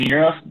you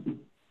hear us?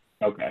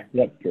 Okay.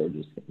 Yep, George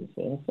is getting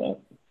this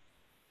up.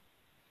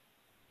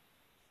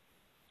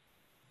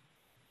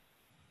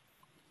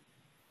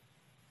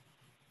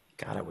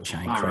 God, I wish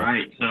I All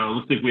right. So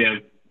looks like we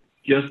have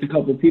just a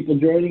couple of people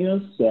joining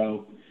us.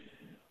 So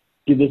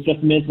give this just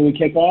a minute till we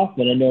kick off.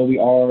 And I know we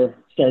are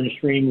starting to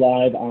stream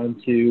live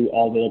onto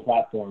all the other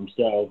platforms.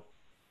 So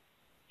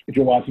if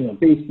you're watching on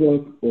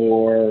Facebook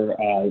or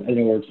I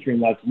know we're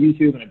streaming live to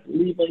YouTube and I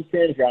believe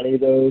LinkedIn, if you're on any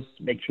of those,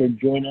 make sure to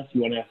join us.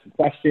 You want to ask some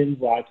questions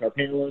live to our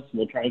panelists.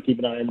 We'll try and keep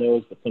an eye on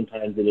those, but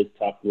sometimes it is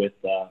tough with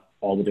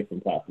all the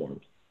different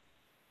platforms.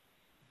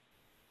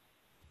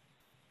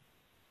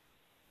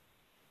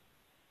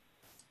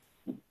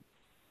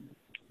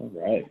 All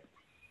right.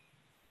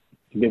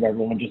 To give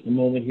everyone just a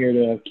moment here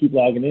to keep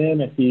logging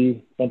in. I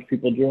see a bunch of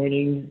people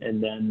joining,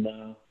 and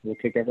then we'll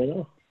kick everything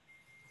off.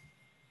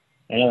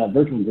 And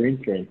virtual green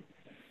screen.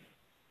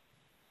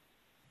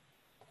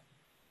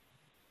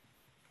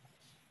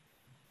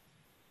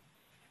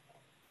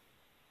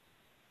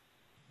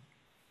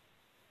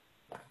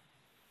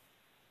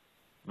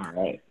 All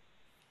right.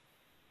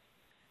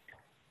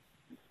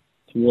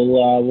 So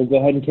we'll go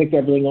ahead and kick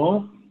everything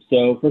off.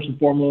 So first and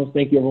foremost,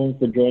 thank you everyone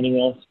for joining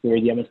us for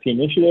the MSP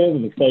Initiative.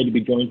 I'm excited to be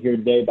joined here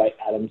today by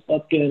Adam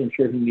Slutskin. I'm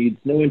sure he needs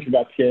no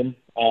introduction,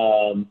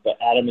 but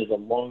Adam is a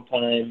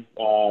longtime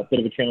bit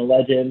of a channel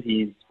legend.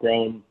 He's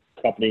grown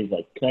companies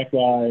like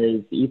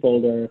ConnectWise,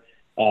 eFolder,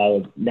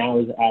 now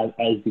as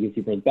you can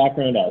see from his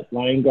background at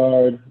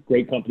LionGuard.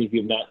 Great company if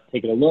you have not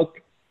taken a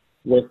look,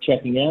 worth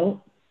checking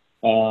out.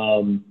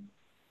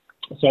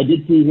 So I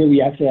did see here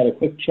we actually had a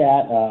quick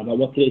chat about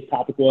what today's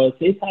topic was.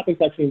 Today's topic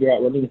is actually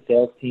about running a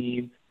sales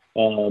team,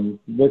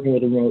 working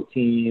with a remote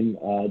team,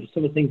 just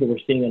some of the things that we're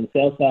seeing on the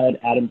sales side.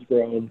 Adam's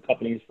grown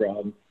companies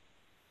from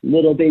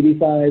little baby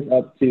size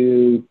up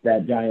to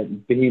that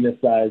giant behemoth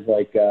size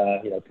like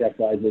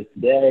ConnectWise is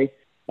today.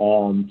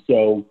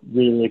 So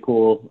really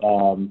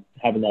cool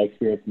having that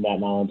experience and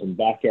that knowledge on the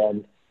back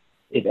end.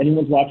 If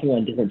anyone's watching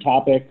on different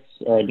topics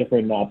or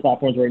different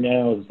platforms right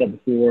now, as I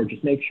said before,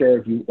 just make sure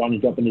if you want to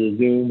jump into the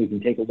Zoom, we can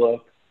take a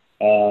look.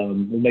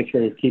 We'll make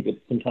sure to keep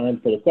it some time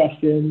for the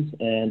questions.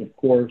 And of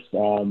course,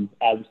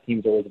 Adam's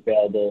team's always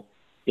available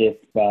if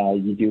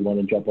you do want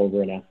to jump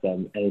over and ask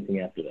them anything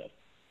after this.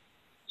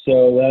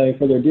 So without any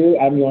further ado,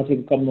 Adam, you want to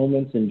take a couple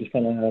moments and just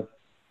kind of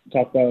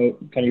talk about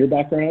kind of your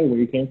background, where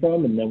you came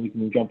from, and then we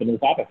can jump into the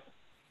topics.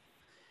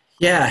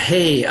 Yeah.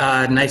 Hey,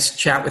 nice to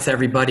chat with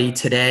everybody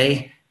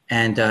today.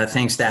 And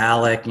thanks to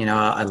Alec.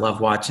 I love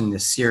watching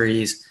this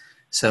series.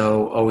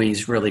 So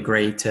always really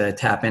great to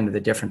tap into the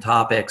different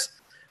topics.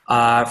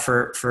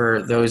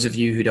 For those of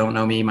you who don't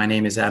know me, my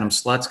name is Adam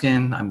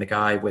Slutskin. I'm the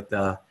guy with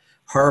the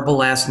horrible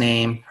last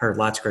name. Heard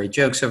lots of great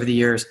jokes over the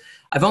years.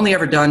 I've only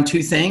ever done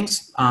two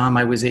things.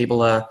 I was able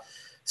to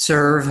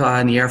serve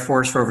in the Air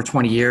Force for over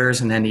 20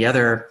 years, and then the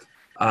other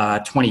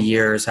 20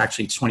 years,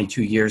 actually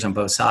 22 years on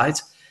both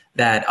sides,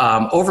 that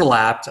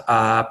overlapped.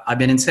 I've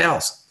been in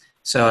sales.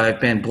 So I've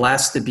been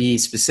blessed to be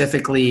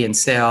specifically in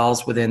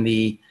sales within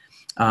the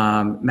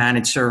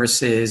managed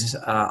services,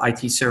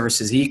 IT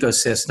services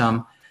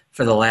ecosystem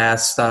for the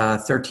last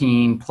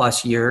 13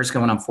 plus years,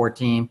 going on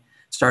 14.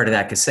 Started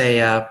at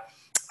Kaseya,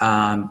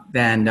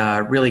 then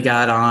really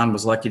got on,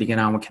 was lucky to get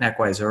on with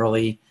ConnectWise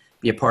early,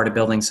 be a part of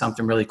building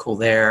something really cool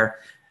there.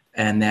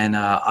 And then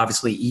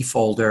obviously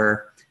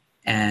eFolder,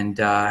 and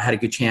had a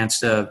good chance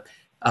to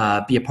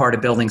be a part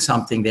of building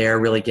something there,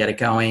 really get it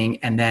going.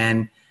 And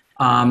then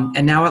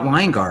and now at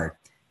LionGuard.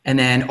 And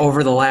then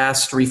over the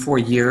last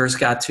 3-4 years,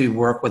 got to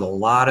work with a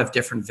lot of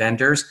different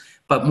vendors.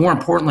 But more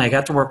importantly, I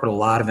got to work with a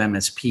lot of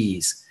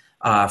MSPs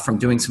from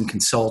doing some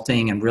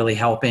consulting and really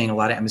helping a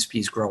lot of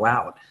MSPs grow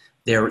out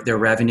their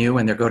revenue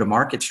and their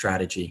go-to-market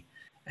strategy.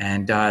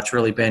 And it's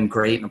really been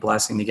great and a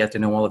blessing to get to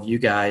know all of you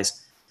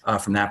guys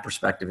from that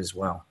perspective as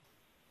well.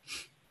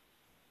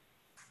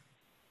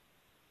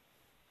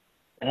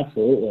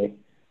 Absolutely.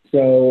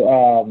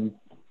 So,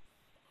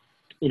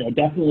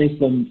 definitely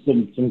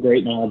some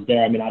great knowledge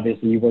there. I mean,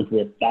 obviously you've worked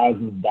with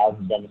thousands and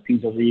thousands of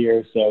MSPs over the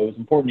years, so it's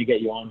important to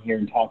get you on here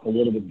and talk a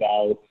little bit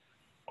about,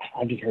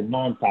 I've just heard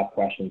nonstop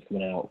questions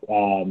coming out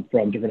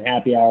from different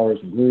happy hours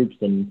and groups.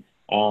 And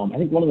I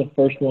think one of the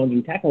first ones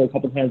we tackled a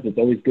couple of times, it's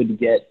always good to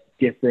get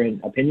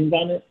different opinions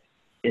on it.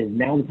 Is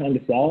now the time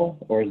to sell,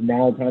 or is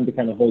now the time to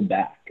kind of hold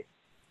back?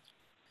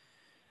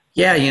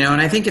 Yeah,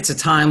 and I think it's a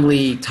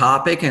timely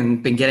topic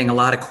and been getting a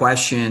lot of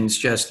questions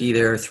just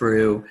either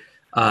through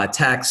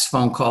text,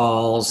 phone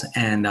calls,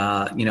 and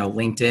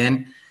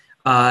LinkedIn.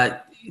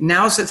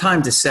 Now's the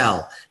time to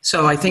sell.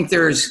 So I think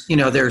there's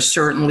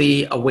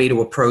certainly a way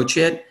to approach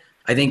it.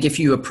 I think if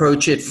you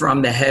approach it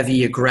from the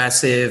heavy,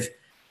 aggressive,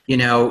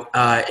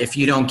 if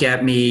you don't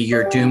get me,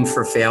 you're doomed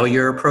for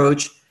failure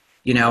approach,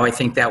 I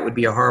think that would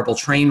be a horrible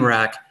train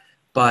wreck.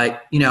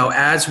 But,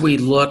 as we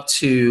look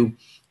to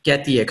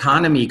get the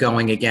economy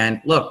going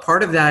again, look,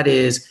 part of that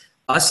is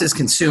us as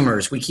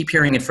consumers. We keep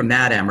hearing it from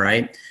that end,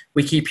 right?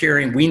 We keep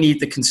hearing we need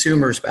the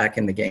consumers back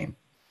in the game.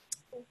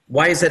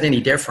 Why is that any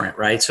different,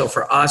 right? So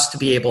for us to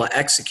be able to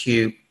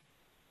execute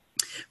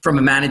from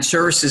a managed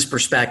services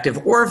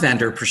perspective or a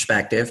vendor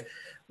perspective,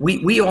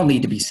 we all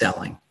need to be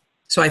selling.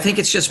 So I think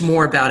it's just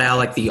more about,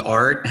 Alec, the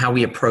art, how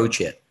we approach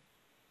it.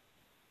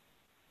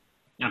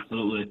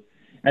 Absolutely.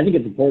 I think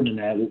it's important in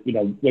that,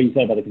 what you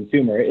said about the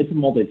consumer, it's a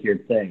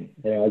multi-tiered thing.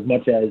 As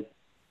much as,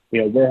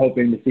 we're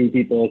hoping to see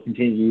people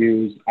continue to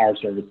use our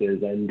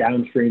services, and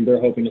downstream, they're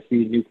hoping to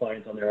see new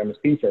clients on their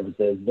MSP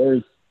services.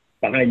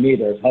 Behind me,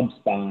 there's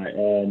HubSpot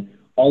and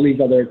all these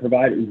other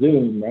providers,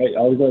 Zoom, right?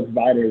 All these other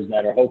providers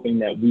that are hoping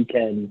that we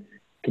can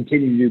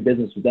continue to do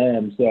business with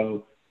them.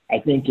 So I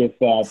think if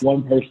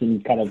one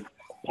person kind of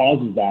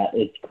pauses that,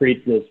 it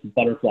creates this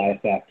butterfly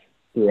effect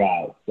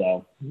throughout.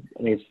 So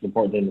I think it's an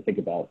important thing to think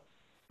about.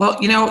 Well,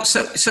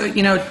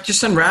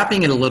 just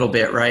unwrapping it a little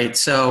bit, right?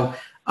 So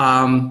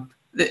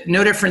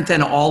no different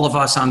than all of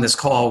us on this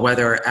call,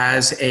 whether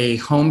as a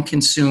home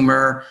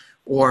consumer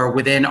or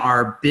within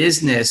our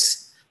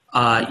business,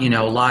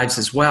 lives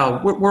as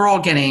well, we're all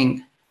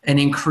getting an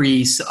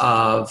increase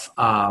of,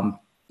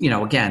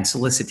 again,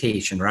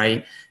 solicitation,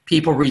 right?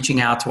 People reaching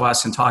out to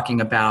us and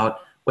talking about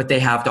what they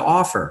have to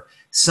offer.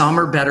 Some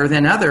are better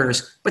than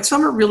others, but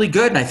some are really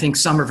good, and I think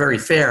some are very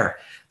fair.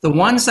 The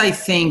ones I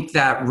think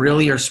that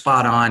really are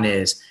spot on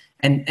is,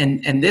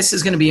 and this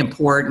is going to be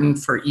important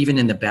for even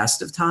in the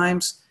best of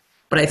times,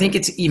 but I think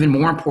it's even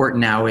more important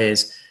now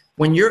is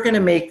when you're going to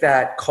make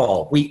that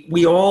call,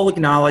 we all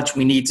acknowledge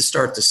we need to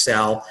start to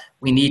sell.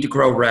 We need to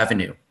grow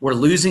revenue. We're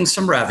losing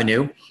some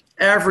revenue.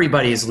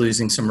 Everybody is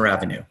losing some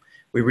revenue.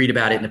 We read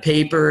about it in the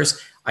papers.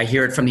 I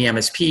hear it from the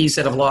MSPs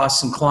that have lost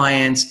some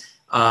clients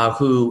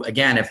who,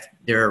 again, if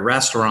they're a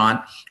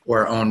restaurant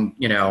or own,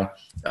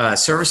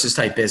 services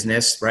type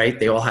business, right?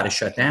 They all had to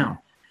shut down.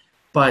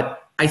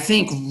 But I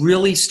think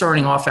really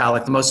starting off,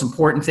 Alec, the most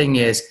important thing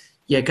is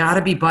you got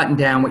to be buttoned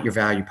down with your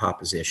value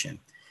proposition.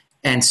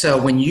 And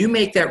so when you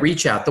make that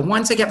reach out, the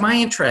ones that get my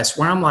interest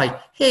where I'm like,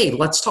 hey,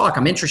 let's talk,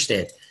 I'm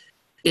interested.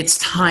 It's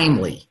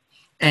timely.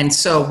 And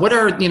so what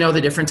are,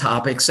 the different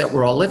topics that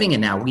we're all living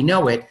in now? We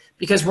know it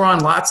because we're on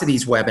lots of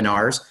these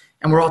webinars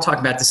and we're all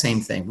talking about the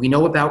same thing. We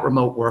know about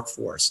remote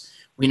workforce.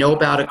 We know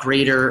about a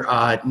greater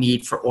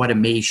need for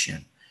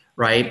automation,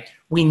 right?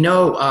 We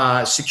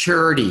know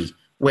security,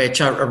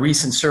 which a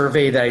recent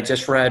survey that I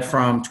just read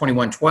from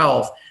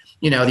 2112,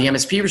 the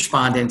MSP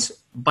respondents,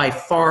 by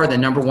far the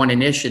number one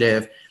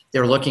initiative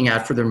they're looking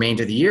at for the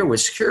remainder of the year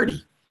was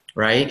security,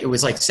 right? It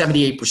was like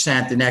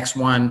 78%. The next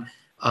one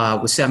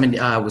was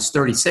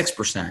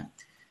 36%.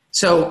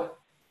 So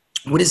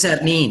what does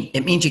that mean?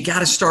 It means you got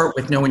to start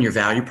with knowing your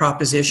value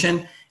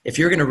proposition. If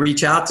you're going to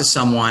reach out to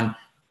someone,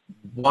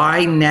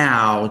 why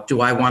now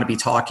do I want to be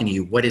talking to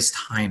you? What is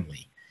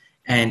timely?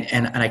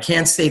 And I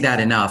can't say that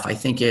enough. I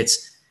think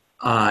it's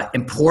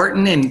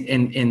important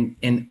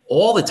in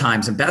all the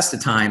times and best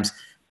of times.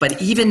 But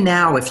even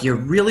now, if you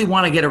really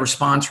want to get a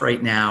response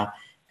right now,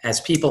 as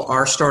people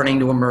are starting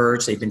to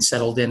emerge, they've been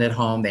settled in at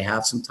home, they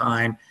have some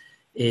time,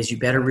 is you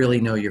better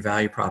really know your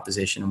value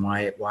proposition and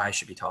why I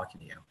should be talking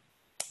to you.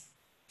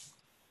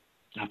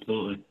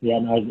 Absolutely. Yeah,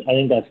 no, I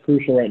think that's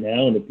crucial right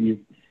now. And you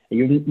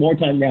have more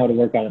time now to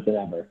work on it than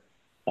ever.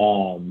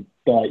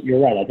 But you're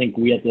right. I think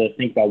we have to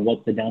think about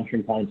what the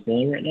downstream client's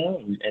feeling right now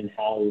and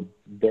how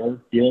they're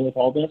dealing with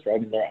all this, right? I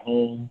mean, they're at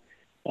home.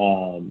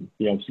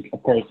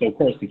 Of course,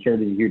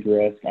 security is a huge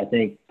risk. I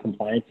think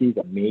compliance is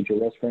a major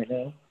risk right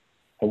now,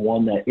 and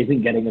one that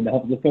isn't getting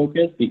enough of the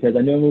focus because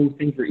I know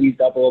things are eased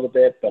up a little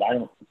bit, but I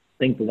don't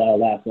think that'll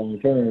last long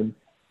term.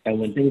 And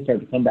when things start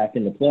to come back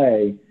into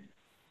play,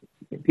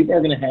 people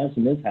are going to have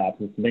some mishaps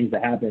and some things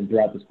that happen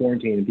throughout this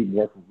quarantine, and people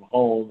working from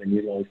home and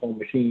using all these home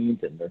machines,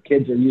 and their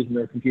kids are using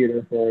their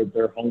computer for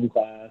their home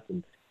class,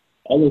 and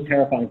all those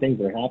terrifying things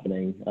that are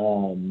happening.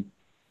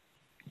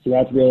 So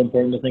that's really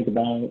important to think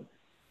about.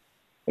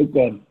 Oh, go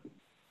ahead.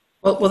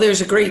 Well,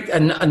 there's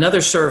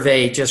another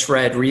survey just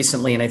read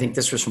recently, and I think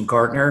this was from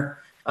Gartner,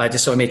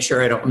 just so I make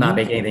sure I'm not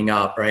making anything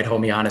up, right?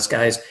 Hold me honest,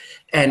 guys.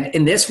 And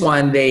in this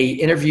one, they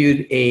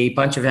interviewed a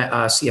bunch of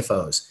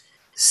CFOs.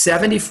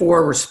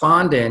 74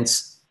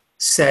 respondents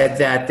said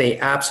that they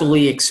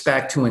absolutely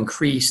expect to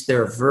increase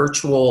their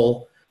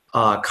virtual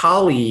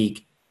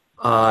colleague,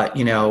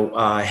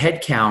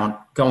 headcount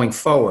going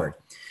forward.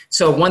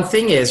 So one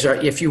thing is,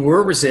 if you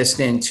were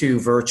resistant to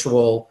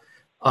virtual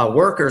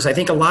workers, I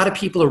think a lot of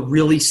people are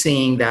really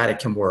seeing that it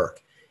can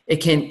work. It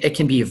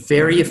can be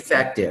very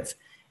effective,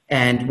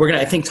 and we're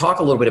gonna, I think, talk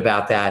a little bit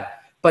about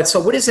that. But so,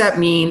 what does that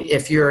mean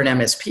if you're an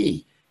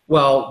MSP?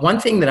 Well, one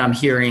thing that I'm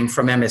hearing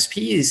from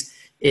MSPs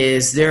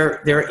is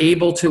they're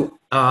able to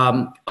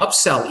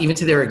upsell even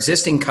to their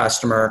existing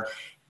customer,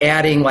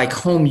 adding like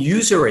home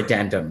user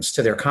addendums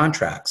to their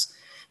contracts.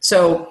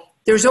 So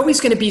there's always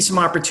going to be some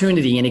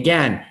opportunity. And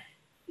again,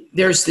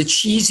 there's the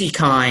cheesy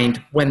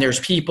kind when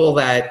there's people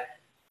that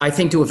I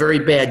think do a very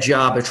bad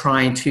job of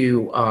trying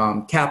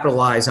to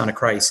capitalize on a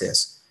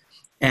crisis.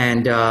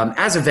 And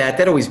as a vet,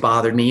 that always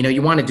bothered me.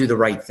 You want to do the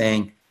right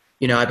thing.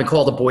 I've been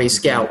called a Boy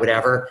Scout,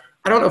 whatever.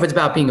 I don't know if it's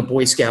about being a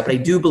Boy Scout, but I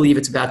do believe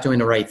it's about doing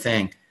the right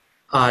thing.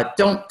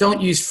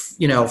 Don't use,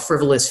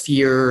 frivolous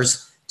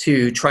fears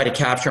to try to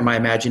capture my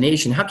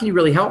imagination. How can you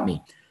really help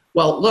me?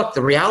 Well, look,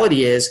 the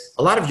reality is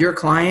a lot of your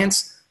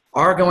clients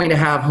are going to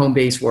have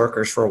home-based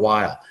workers for a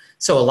while.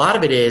 So a lot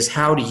of it is,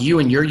 how do you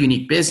and your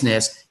unique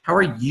business, how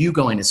are you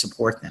going to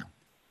support them?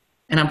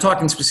 And I'm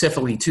talking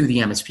specifically to the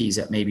MSPs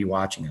that may be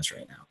watching us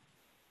right now.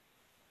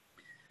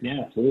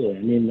 Yeah, absolutely.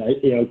 I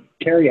mean,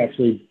 Carrie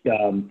actually,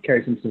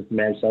 Carrie Simpson from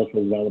Managed Sales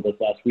was on with us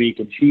last week,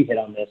 and she hit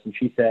on this, and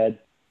she said,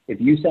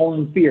 if you sell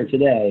on fear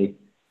today,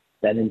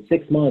 then in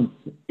 6 months,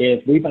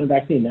 if we find a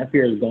vaccine, that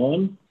fear is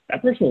gone,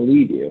 that person will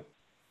leave you.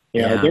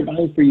 They're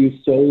buying for you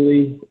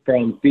solely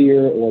from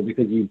fear or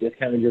because you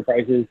discounted your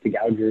prices to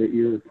gouge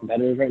your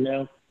competitors right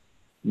now.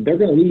 They're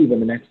going to leave when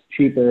the next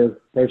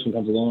cheaper person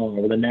comes along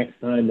or the next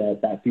time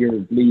that fear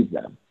leaves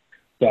them.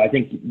 So I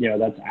think,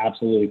 that's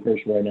absolutely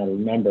crucial right now to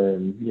remember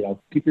and,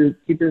 keep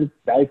your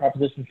value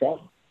proposition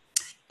strong.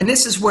 And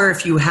this is where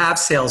if you have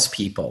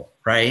salespeople,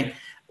 right,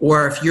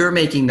 or if you're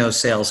making those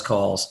sales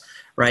calls,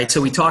 right? So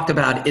we talked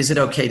about, is it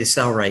okay to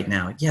sell right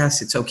now?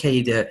 Yes, it's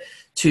okay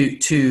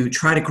to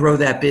try to grow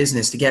that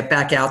business, to get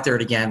back out there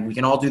again. We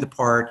can all do the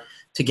part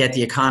to get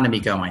the economy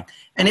going.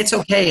 And it's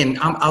okay. And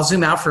I'll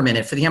zoom out for a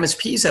minute for the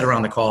MSPs that are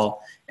on the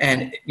call.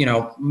 And,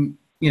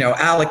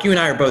 Alec, you and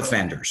I are both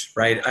vendors,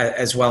 right?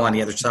 As well on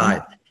the other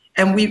side.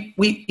 And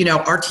we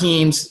our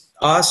teams,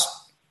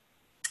 us,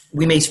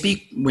 we may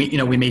speak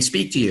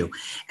to you.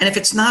 And if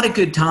it's not a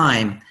good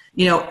time,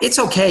 it's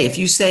okay. If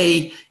you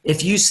say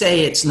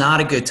it's not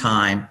a good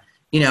time,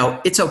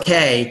 it's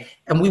okay.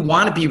 And we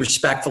want to be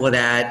respectful of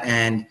that.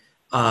 And,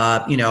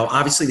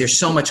 obviously there's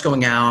so much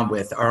going on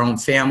with our own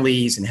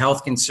families and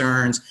health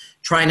concerns,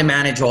 trying to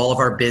manage all of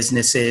our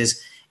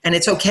businesses. And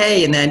it's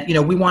okay. And then,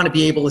 we want to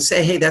be able to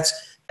say, hey, that's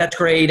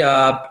great.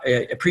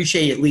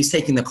 Appreciate you at least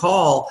taking the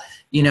call,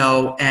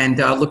 and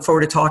look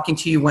forward to talking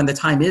to you when the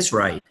time is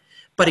right.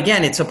 But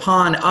again, it's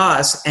upon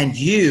us and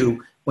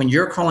you, when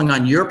you're calling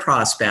on your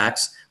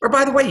prospects, or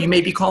by the way, you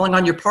may be calling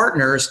on your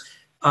partners,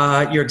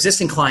 your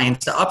existing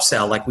clients to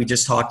upsell like we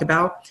just talked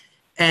about.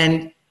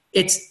 And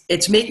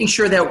it's making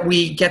sure that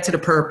we get to the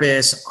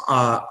purpose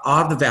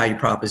of the value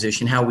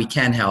proposition, how we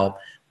can help,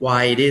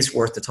 why it is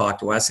worth to talk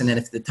to us. And then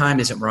if the time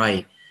isn't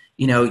right,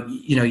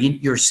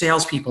 your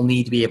salespeople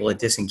need to be able to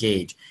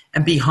disengage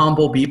and be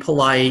humble, be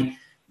polite,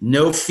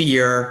 no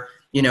fear.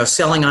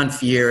 Selling on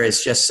fear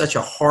is just such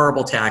a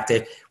horrible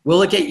tactic.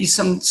 Will it get you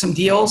some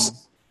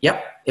deals?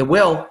 Yep, it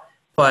will.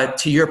 But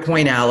to your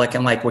point, Alec,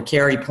 and like what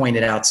Carrie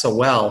pointed out so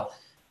well,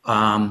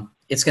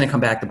 it's going to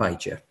come back to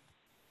bite you.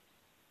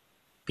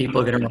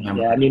 People are going to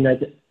remember. Yeah, I mean, I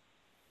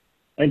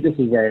think this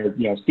is where,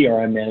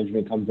 CRM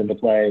management comes into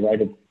play,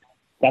 right? If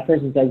that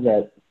person says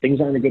that things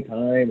aren't a good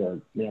time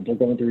or, they're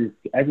going through,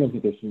 everyone's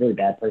going through some really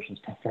bad person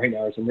stuff right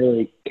now or some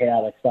really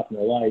chaotic stuff in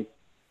their life,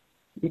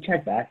 you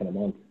check back in a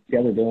month, see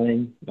how they're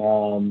doing.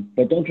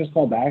 But don't just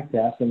call back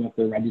to ask them if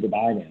they're ready to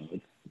buy now.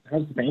 It's,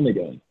 how's the family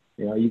doing?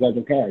 You guys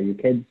okay? Are your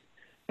kids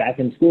back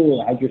in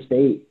school? How's your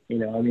state?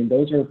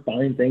 Those are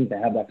fine things to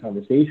have that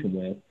conversation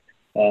with.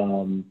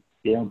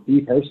 Be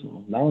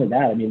personal. Not only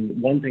that,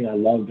 one thing I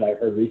loved I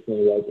heard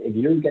recently was if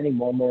you're getting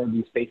more and more of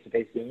these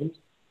face-to-face Zooms,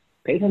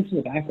 pay attention to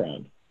the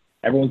background.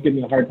 Everyone's giving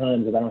me a hard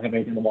time because I don't have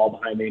anything on the wall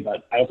behind me,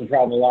 but I also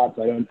travel a lot,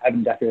 so I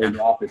haven't decorated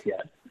the office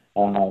yet.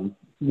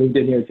 Moved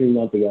in here 2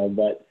 months ago,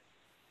 but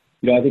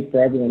I think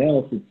for everyone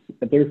else, it's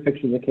if there's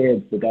pictures of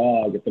kids, the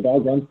dog, if the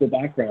dog runs to the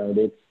background,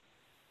 it's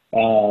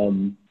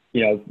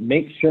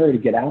make sure to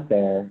get out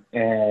there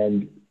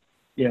and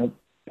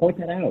point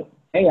that out.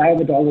 Hey, I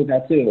have a dog with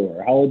that too,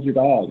 or how old's your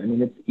dog?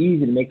 It's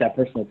easy to make that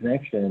personal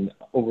connection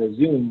over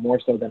Zoom more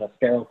so than a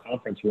sterile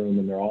conference room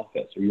in their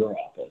office or your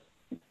office.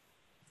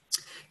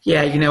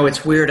 Yeah,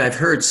 it's weird. I've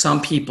heard some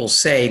people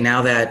say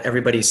now that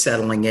everybody's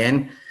settling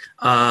in,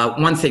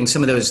 one thing,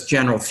 some of those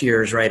general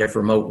fears, right, of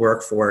remote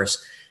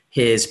workforce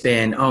has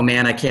been, oh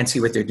man, I can't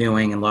see what they're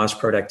doing and lost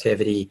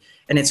productivity.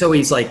 And it's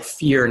always like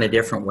fear in a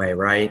different way,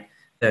 right?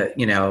 That,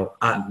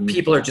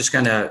 people are just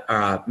going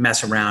to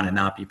mess around and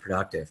not be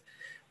productive.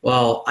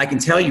 Well, I can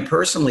tell you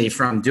personally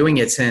from doing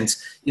it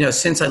since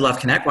I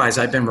left ConnectWise,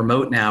 I've been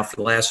remote now for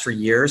the last 3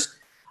 years.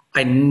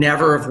 I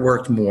never have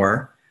worked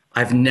more.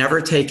 I've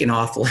never taken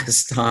off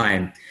less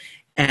time.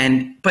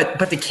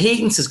 But the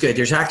cadence is good.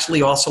 There's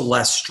actually also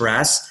less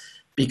stress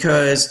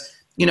because,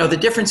 the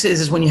difference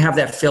is when you have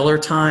that filler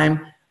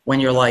time, when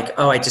you're like,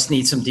 oh, I just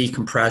need some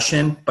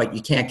decompression, but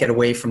you can't get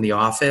away from the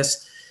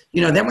office.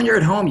 Then when you're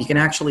at home, you can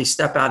actually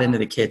step out into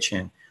the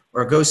kitchen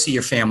or go see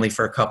your family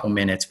for a couple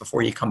minutes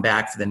before you come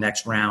back for the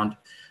next round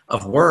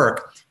of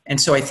work. And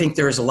so I think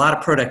there's a lot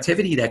of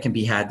productivity that can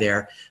be had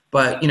there.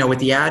 But, with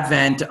the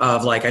advent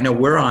of I know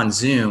we're on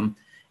Zoom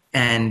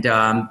and,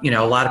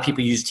 a lot of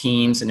people use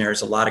Teams and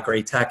there's a lot of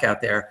great tech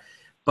out there.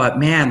 But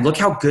man, look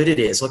how good it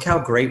is. Look how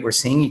great we're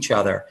seeing each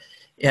other.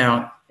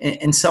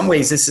 In some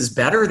ways, this is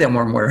better than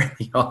when we're in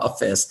the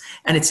office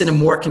and it's in a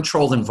more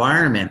controlled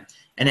environment.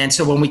 And then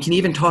so when we can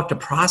even talk to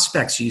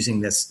prospects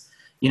using this,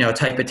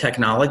 type of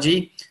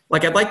technology,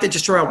 I'd like to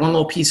just throw out one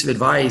little piece of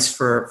advice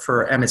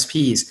for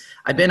MSPs.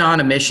 I've been on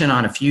a mission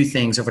on a few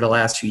things over the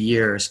last few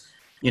years.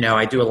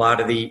 I do a lot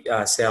of the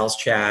sales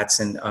chats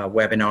and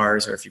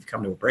webinars, or if you've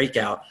come to a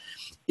breakout,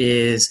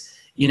 is,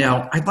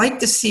 I'd like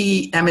to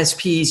see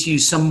MSPs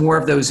use some more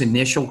of those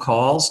initial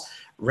calls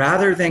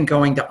rather than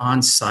going to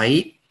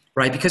on-site,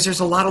 right? Because there's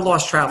a lot of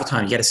lost travel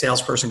time. You get a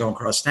salesperson going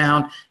across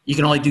town. You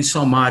can only do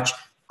so much.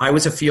 I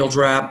was a field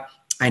rep.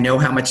 I know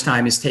how much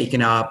time is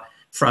taken up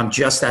from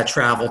just that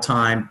travel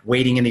time,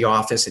 waiting in the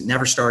office. It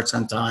never starts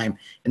on time.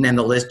 And then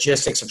the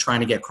logistics of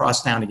trying to get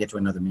across town to get to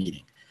another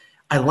meeting.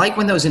 I like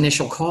when those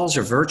initial calls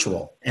are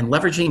virtual and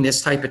leveraging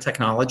this type of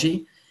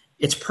technology.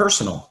 It's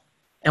personal.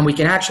 And we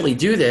can actually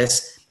do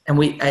this. And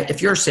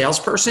if you're a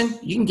salesperson,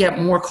 you can get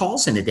more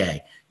calls in a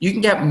day. You can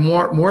get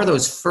more of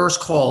those first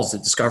calls, the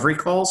discovery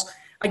calls.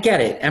 I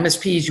get it.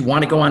 MSPs, you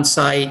want to go on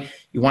site.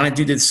 You want to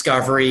do the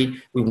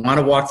discovery. We want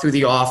to walk through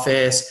the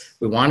office.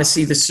 We want to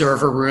see the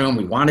server room.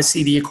 We want to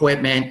see the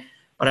equipment.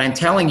 But I'm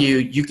telling you,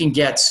 you can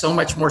get so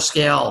much more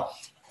scale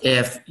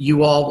if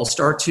you all will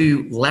start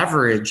to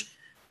leverage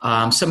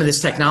some of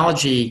this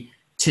technology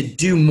to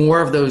do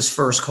more of those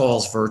first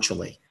calls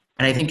virtually.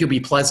 And I think you'll be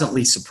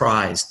pleasantly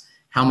surprised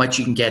how much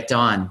you can get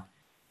done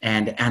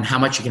and how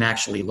much you can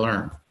actually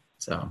learn.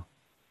 So,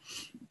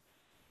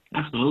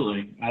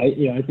 absolutely.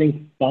 I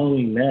think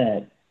following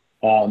that,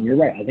 you're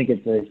right. I think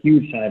it's a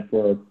huge time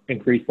for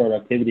increased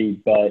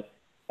productivity, but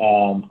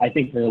I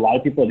think for a lot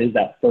of people, it is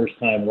that first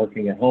time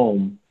working at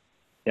home.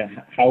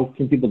 How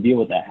can people deal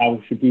with that? How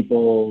should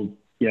people,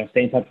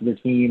 stay in touch with their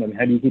team? I mean,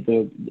 how do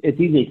you it's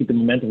easy to keep the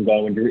momentum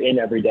going when you're in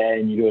every day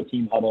and you do a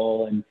team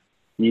huddle and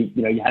you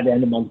have the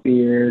end of month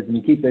beers and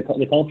you keep the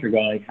culture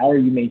going. How are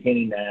you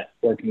maintaining that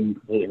working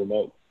completely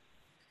remote?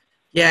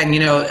 Yeah, and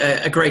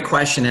a great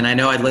question. And I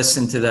know I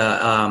listened to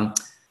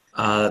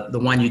the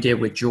one you did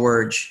with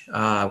George.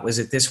 Was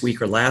it this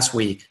week or last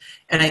week?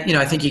 And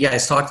I think you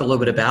guys talked a little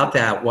bit about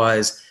that.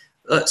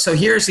 So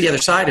here's the other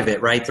side of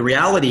it, right? The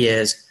reality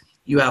is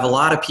you have a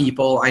lot of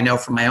people. I know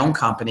from my own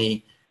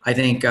company, I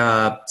think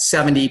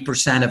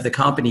 70% of the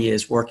company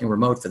is working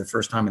remote for the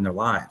first time in their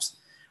lives,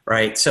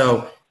 right?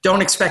 So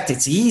don't expect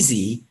it's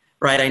easy,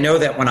 right? I know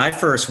that when I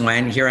first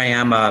went, here I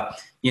am, a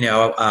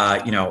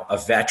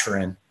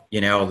veteran,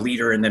 a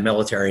leader in the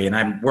military, and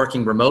I'm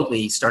working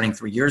remotely starting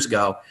 3 years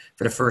ago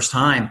for the first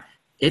time.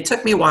 It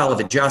took me a while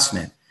of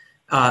adjustment.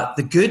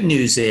 The good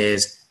news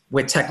is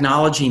with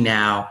technology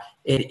now,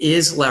 it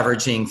is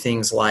leveraging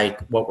things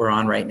like what we're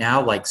on right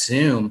now, like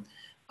Zoom,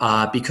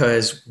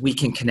 because we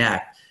can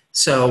connect.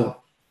 So,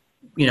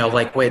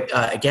 like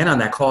again, on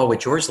that call with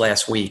George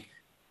last week,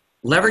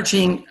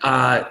 leveraging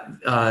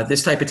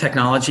this type of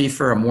technology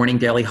for a morning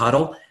daily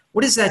huddle,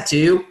 what does that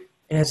do?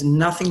 It has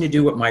nothing to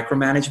do with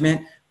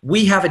micromanagement.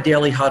 We have a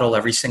daily huddle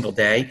every single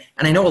day,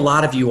 and I know a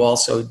lot of you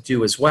also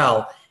do as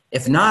well.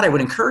 If not, I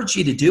would encourage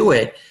you to do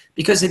it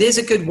because it is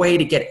a good way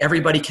to get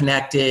everybody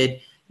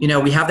connected.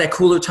 We have that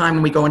cooler time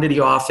when we go into the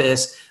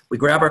office. We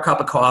grab our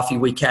cup of coffee,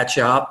 we catch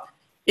up.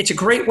 It's a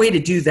great way to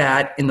do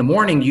that in the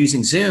morning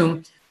using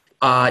Zoom.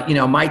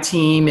 My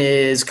team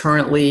is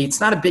currently, it's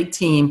not a big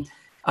team.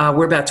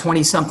 We're about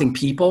 20-something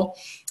people.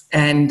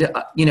 And,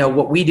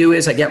 what we do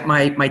is I get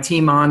my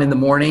team on in the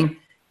morning,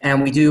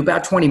 and we do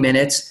about 20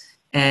 minutes,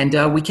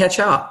 and we catch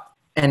up.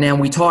 And then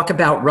we talk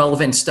about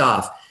relevant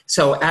stuff.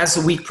 So as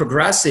the week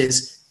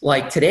progresses,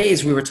 like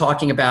today's, we were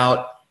talking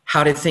about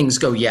how did things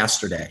go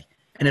yesterday.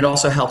 And it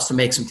also helps to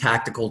make some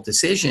tactical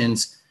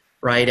decisions,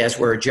 right, as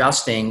we're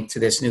adjusting to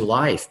this new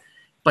life.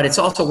 But it's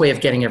also a way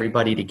of getting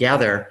everybody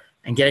together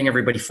and getting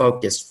everybody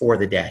focused for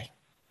the day.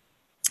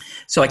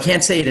 So I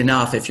can't say it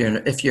enough. If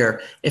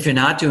you're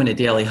not doing a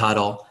daily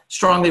huddle,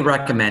 strongly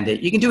recommend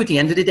it. You can do it at the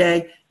end of the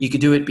day. You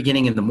could do it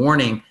beginning in the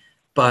morning.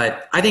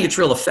 But I think it's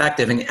real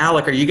effective. And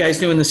Alec, are you guys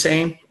doing the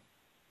same?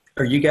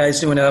 Are you guys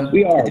doing a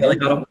daily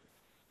huddle?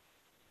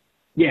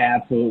 Yeah,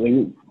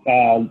 absolutely.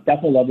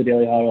 Definitely love the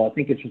daily huddle. I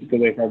think it's just a good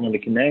way for everyone to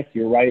connect.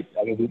 You're right.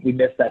 I mean, we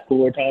missed that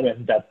cooler time. I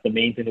think that's the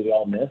main thing that we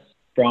all miss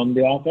from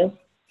the office.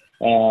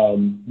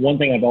 One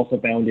thing I've also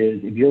found is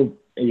if you're,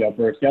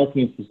 for a sales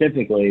team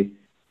specifically,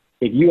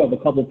 if you have a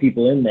couple of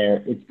people in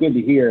there, it's good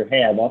to hear,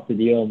 hey, I lost the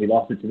deal and we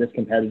lost it to this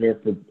competitor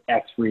for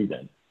X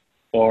reason.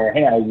 Or,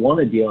 hey, I won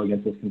a deal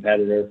against this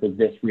competitor for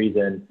this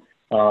reason.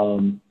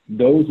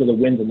 Those are the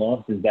wins and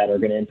losses that are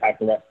going to impact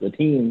the rest of the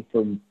team.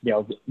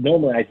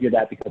 Normally I hear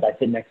that because I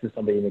sit next to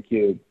somebody in the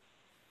cube.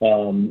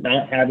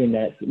 Not having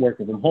that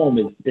working from home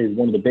is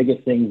one of the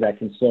biggest things that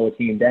can slow a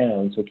team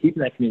down. So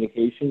keeping that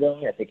communication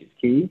going, I think, is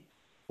key,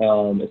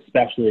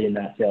 especially in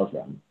that sales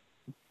realm.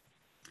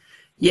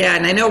 Yeah,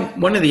 and I know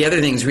one of the other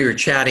things we were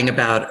chatting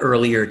about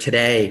earlier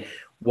today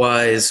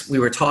was we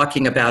were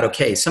talking about,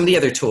 some of the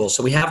other tools.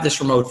 So we have this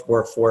remote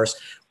workforce.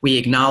 We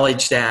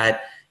acknowledge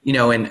that, in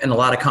a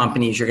lot of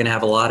companies, you're going to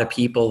have a lot of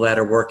people that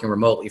are working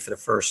remotely for the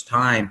first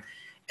time.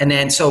 And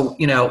then,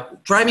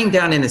 driving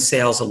down into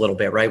sales a little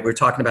bit, right? We're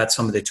talking about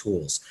some of the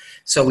tools.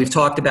 So we've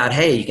talked about,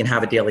 hey, you can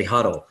have a daily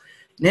huddle.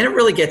 And then it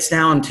really gets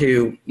down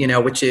to,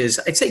 which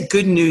is, I'd say,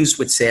 good news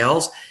with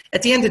sales.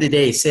 At the end of the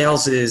day,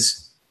 sales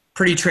is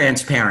pretty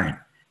transparent,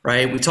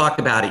 right? We talked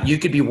about it. You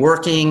could be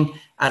working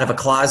out of a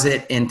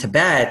closet in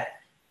Tibet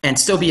and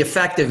still be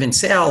effective in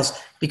sales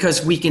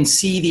because we can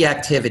see the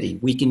activity.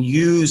 We can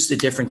use the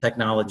different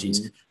technologies.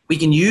 Mm-hmm. We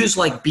can use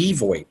like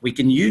BVoIP. We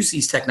can use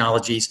these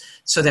technologies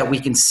so that we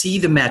can see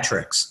the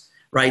metrics,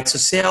 right? So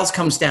sales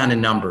comes down to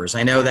numbers.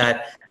 I know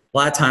that a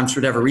lot of times,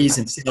 for whatever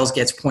reason, sales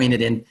gets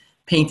painted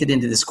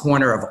into this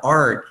corner of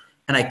art,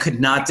 and I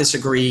could not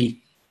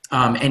disagree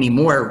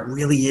anymore. It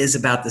really is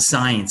about the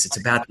science. It's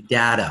about the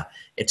data.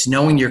 It's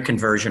knowing your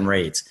conversion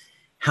rates.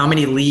 How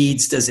many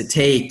leads does it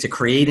take to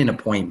create an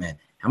appointment?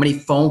 How many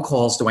phone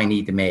calls do I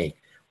need to make?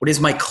 What is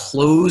my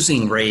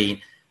closing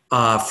rate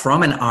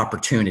from an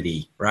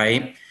opportunity,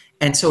 right?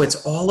 And so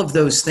it's all of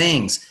those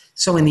things.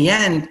 So in the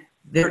end,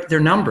 they're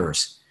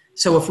numbers.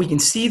 So if we can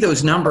see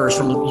those numbers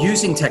from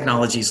using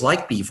technologies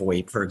like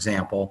BVoIP, for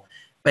example,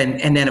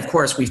 and then of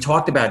course we've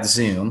talked about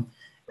Zoom,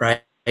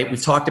 right?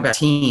 We've talked about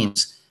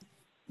Teams.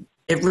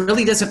 It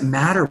really doesn't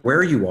matter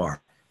where you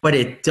are, but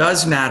it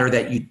does matter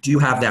that you do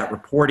have that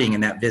reporting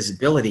and that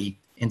visibility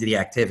into the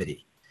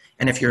activity.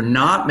 And if you're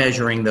not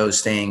measuring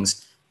those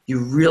things, you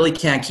really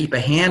can't keep a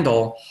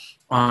handle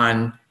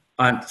on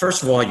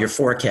first of all, your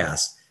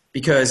forecast.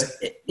 Because,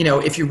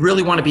 if you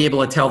really want to be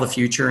able to tell the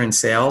future in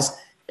sales,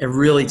 it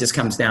really just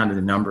comes down to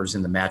the numbers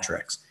and the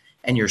metrics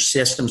and your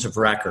systems of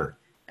record.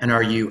 And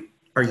are you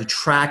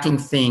tracking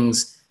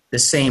things the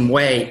same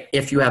way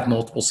if you have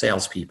multiple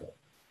salespeople?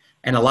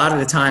 And a lot of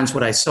the times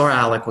what I saw,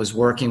 Alec, was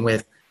working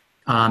with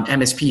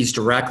MSPs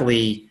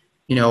directly,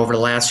 over the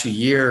last few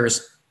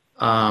years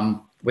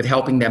with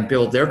helping them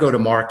build their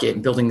go-to-market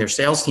and building their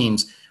sales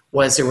teams,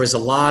 there was a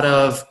lot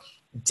of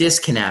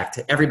disconnect.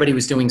 Everybody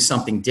was doing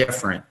something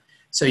different.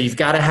 So you've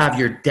got to have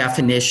your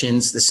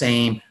definitions the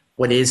same.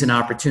 What is an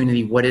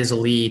opportunity? What is a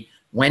lead?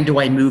 When do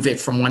I move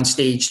it from one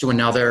stage to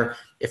another?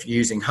 If you're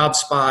using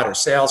HubSpot or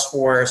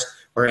Salesforce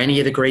or any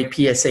of the great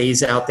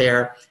PSAs out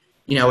there,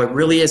 it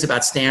really is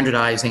about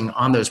standardizing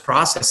on those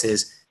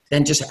processes,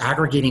 then just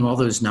aggregating all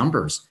those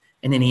numbers.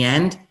 And in the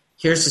end,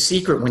 here's the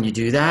secret when you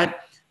do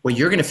that. What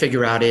you're going to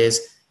figure out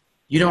is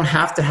you don't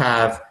have to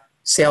have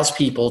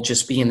salespeople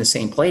just be in the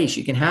same place.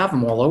 You can have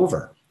them all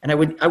over. And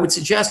I would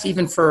suggest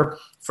even for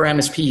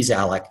MSPs,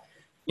 Alec,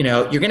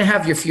 you're going to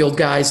have your field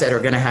guys that you're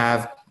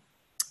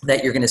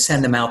going to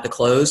send them out to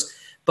close.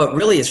 But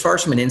really, as far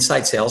as from an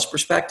inside sales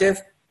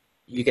perspective,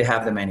 you could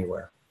have them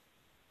anywhere.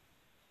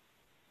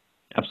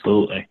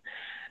 Absolutely.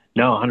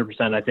 No,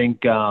 100%. I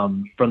think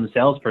from the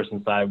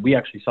salesperson side, we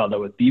actually saw that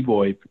with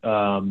BVoIP.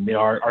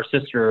 Our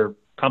sister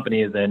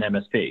company is an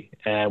MSP,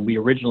 and we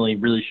originally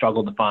really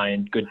struggled to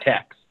find good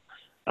techs.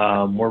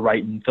 We're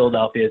right in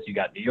Philadelphia, so you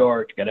got New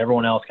York, you got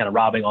everyone else kind of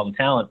robbing all the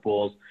talent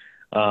pools.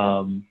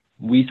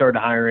 We started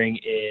hiring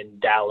in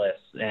Dallas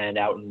and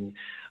out in,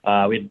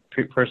 we had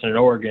a person in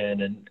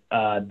Oregon,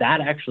 and that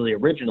actually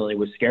originally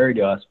was scary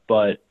to us,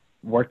 but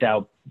worked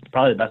out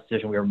probably the best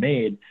decision we ever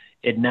made.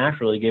 It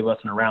naturally gave us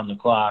an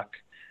around-the-clock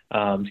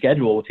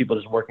schedule with people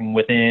just working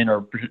within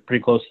or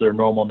pretty close to their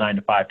normal 9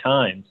 to 5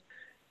 times.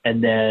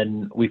 And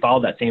then we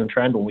followed that same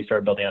trend when we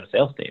started building out a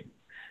sales team.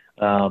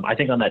 I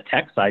think on that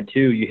tech side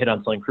too, you hit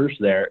on something crucial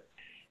there.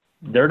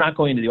 They're not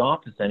going to the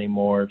office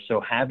anymore.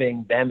 So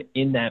having them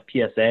in that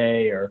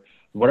PSA or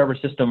whatever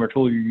system or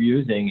tool you're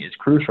using is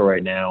crucial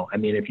right now. I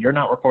mean, if you're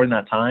not recording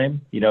that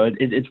time,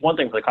 it's one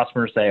thing for the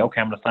customer to say,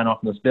 okay, I'm going to sign off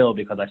on this bill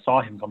because I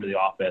saw him come to the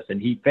office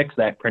and he fixed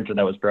that printer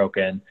that was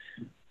broken.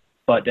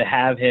 But to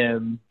have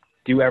him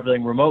do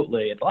everything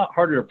remotely, it's a lot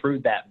harder to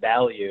prove that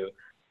value.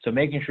 So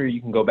making sure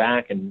you can go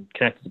back and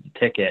connect to the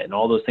ticket and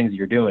all those things that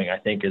you're doing, I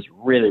think is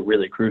really,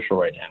 really crucial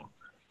right now.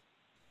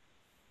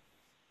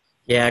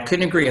 Yeah, I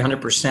couldn't agree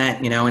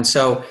 100%, and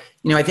so,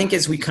 I think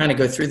as we kind of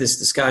go through this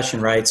discussion,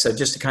 right, so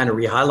just to kind of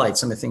re-highlight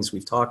some of the things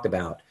we've talked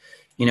about,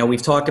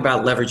 we've talked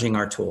about leveraging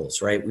our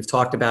tools, right? We've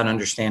talked about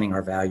understanding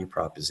our value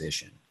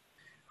proposition,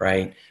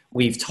 right?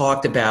 We've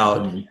talked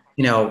about,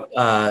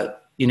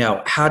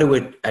 how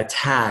to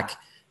attack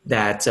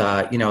that,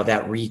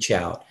 that reach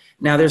out.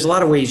 Now, there's a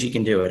lot of ways you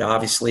can do it,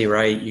 obviously,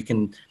 right? You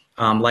can,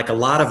 like a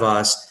lot of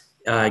us,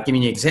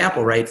 giving you an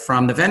example, right,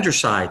 from the vendor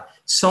side,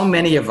 so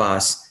many of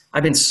us,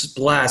 I've been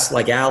blessed,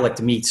 like Alec,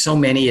 to meet so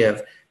many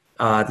of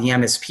the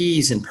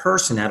MSPs in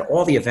person at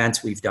all the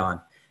events we've done.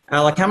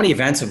 Alec, how many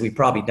events have we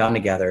probably done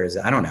together?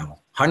 I don't know,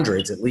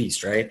 hundreds at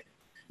least, right?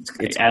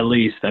 It's at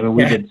least. I mean,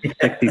 we did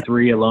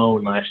 63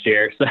 alone last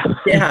year. So.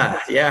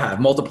 Yeah.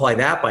 Multiply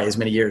that by as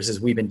many years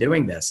as we've been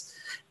doing this.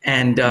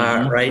 And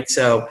right,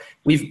 so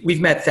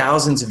we've met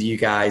thousands of you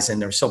guys,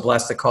 and they're so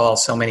blessed to call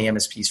so many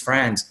MSPs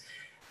friends.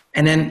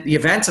 And then the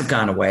events have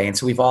gone away, and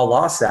so we've all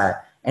lost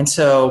that. And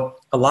so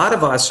a lot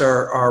of us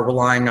are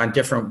relying on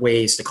different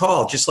ways to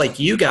call, just like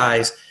you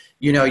guys.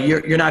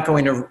 You're not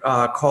going to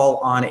call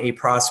on a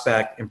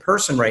prospect in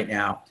person right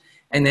now.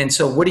 And then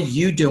so what are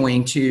you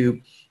doing to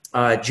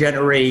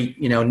generate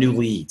new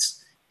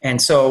leads?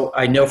 And so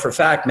I know for a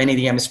fact many of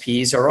the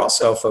MSPs are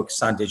also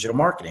focused on digital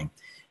marketing.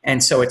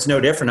 And so it's no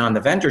different on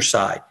the vendor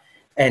side.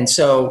 And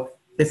so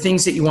the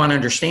things that you want to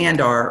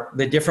understand are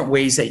the different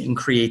ways that you can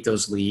create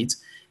those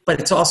leads, but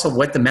it's also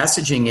what the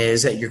messaging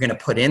is that you're going to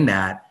put in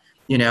that.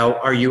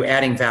 Are you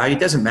adding value? It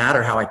doesn't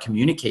matter how I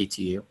communicate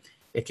to you.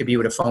 It could be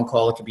with a phone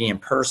call. It could be in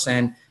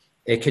person.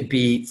 It could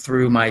be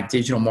through my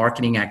digital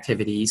marketing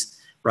activities,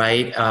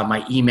 right?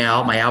 My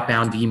email, my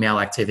outbound email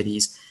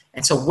activities.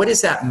 And so what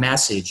is that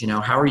message?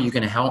 How are you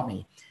going to help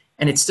me?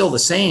 And it's still the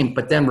same,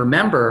 but then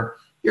remember,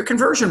 your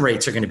conversion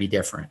rates are going to be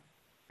different.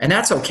 And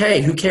that's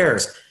okay. Who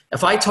cares?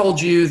 If I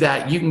told you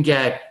that you can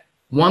get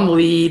one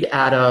lead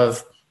out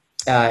of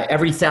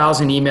every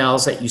 1,000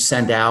 emails that you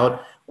send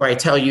out, or I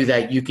tell you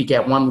that you could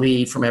get one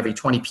lead from every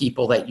 20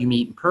 people that you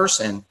meet in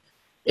person,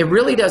 it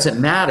really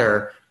doesn't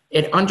matter.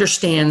 You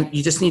just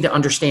need to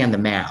understand the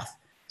math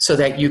so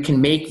that you can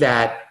make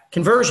that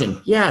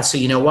conversion. Yeah, so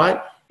you know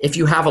what? If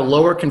you have a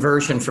lower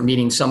conversion for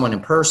meeting someone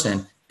in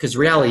person, because the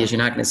reality is you're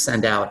not going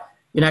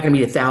to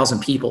meet 1,000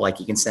 people like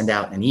you can send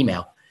out in an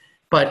email.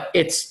 But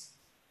it's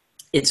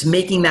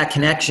making that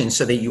connection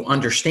so that you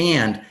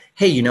understand,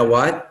 hey, you know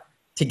what?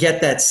 To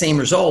get that same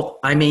result,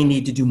 I may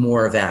need to do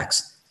more of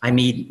X. I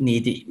may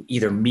need to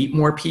either meet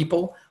more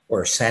people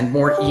or send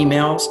more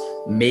emails,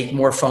 make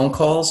more phone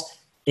calls.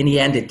 In the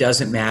end, it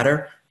doesn't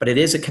matter, but it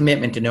is a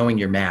commitment to knowing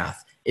your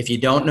math. If you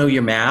don't know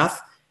your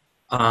math,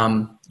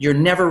 you're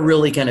never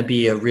really going to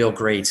be a real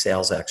great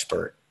sales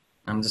expert.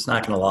 I'm just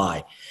not going to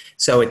lie.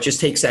 So it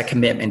just takes that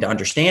commitment to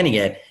understanding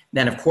it.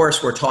 Then, of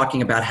course, we're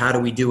talking about how do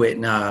we do it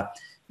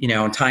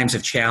in times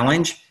of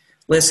challenge.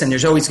 Listen,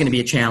 there's always going to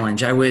be a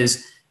challenge. I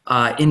was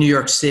in New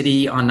York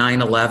City on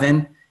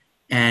 9/11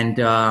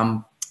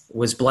 and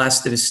was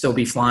blessed to still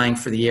be flying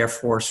for the Air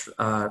Force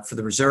for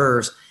the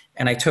reserves.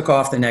 And I took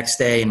off the next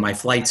day in my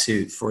flight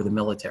suit for the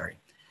military.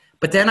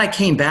 But then I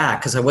came back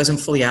because I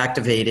wasn't fully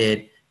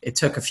activated. It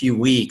took a few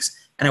weeks.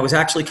 And I was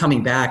actually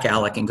coming back,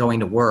 Alec, and going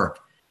to work.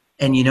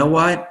 And you know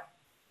what?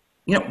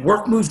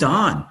 Work moved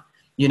on.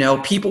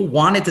 People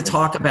wanted to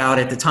talk about,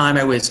 at the time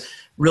I was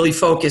really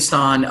focused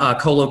on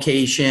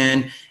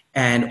co-location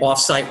and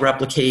offsite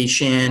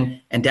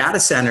replication and data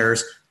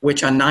centers,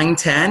 which on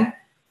 9/10,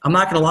 I'm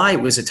not going to lie,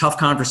 it was a tough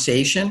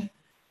conversation.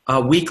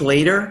 A week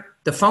later,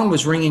 the phone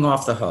was ringing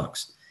off the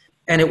hooks.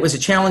 And it was a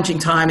challenging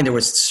time, and there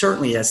was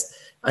certainly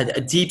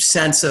a deep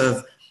sense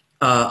of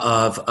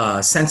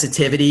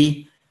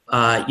sensitivity,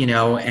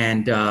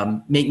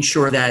 and making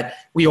sure that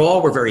we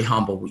all were very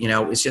humble.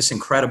 It was just an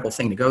incredible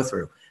thing to go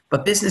through.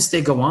 But business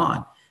did go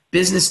on.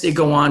 Business did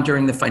go on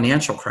during the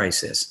financial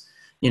crisis,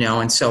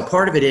 and so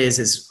part of it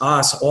is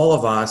all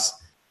of us,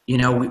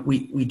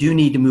 we do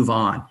need to move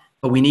on,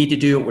 but we need to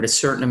do it with a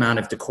certain amount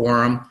of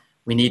decorum.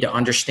 We need to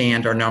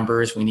understand our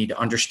numbers. We need to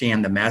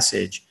understand the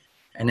message.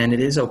 And then it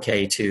is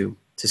okay to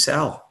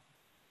sell.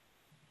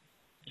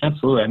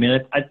 Absolutely. I mean,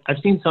 I've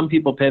seen some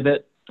people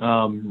pivot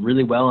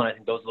really well, and I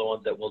think those are the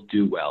ones that will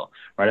do well,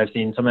 right? I've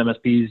seen some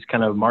MSPs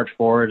kind of march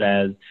forward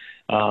as,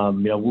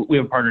 we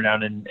have a partner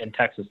down in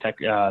Texas,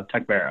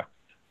 TechVera.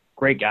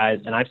 Great guys,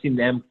 and I've seen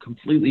them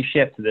completely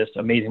shift to this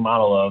amazing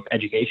model of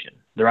education.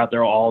 They're out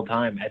there all the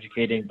time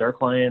educating their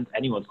clients,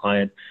 anyone's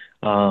client,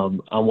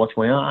 on what's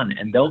going on,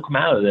 and they'll come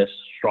out of this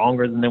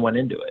stronger than they went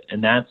into it,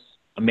 and that's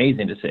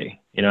amazing to see,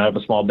 out of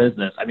a small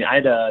business. I mean, I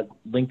had a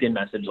LinkedIn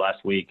message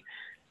last week,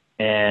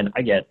 and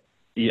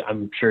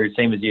I'm sure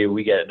same as you,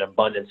 we get an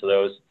abundance of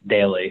those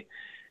daily.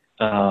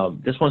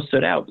 This one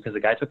stood out because the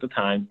guy took the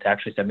time to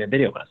actually send me a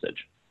video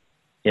message.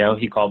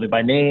 He called me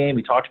by name,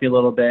 he talked to me a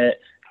little bit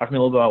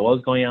about what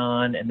was going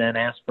on, and then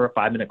asked for a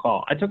 5-minute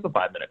call. I took the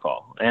 5-minute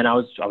call, and I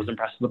was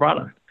impressed with the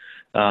product.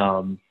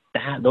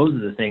 Those are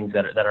the things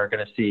that are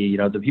going to see,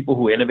 the people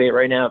who innovate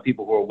right now,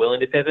 people who are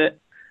willing to pivot.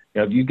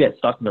 If you get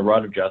stuck in the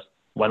rut of just,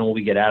 when will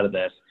we get out of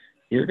this?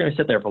 You're going to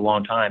sit there for a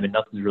long time and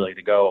nothing's really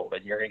to go,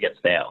 and you're going to get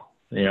stale.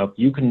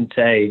 You can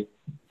say,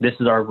 this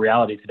is our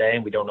reality today,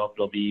 and we don't know if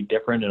it'll be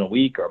different in a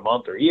week or a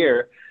month or a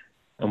year,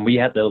 and we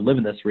have to live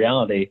in this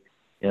reality.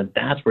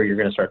 That's where you're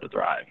going to start to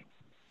thrive.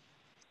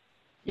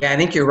 Yeah, I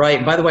think you're right.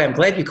 And by the way, I'm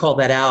glad you called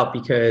that out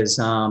because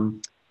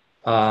some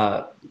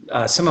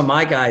of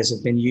my guys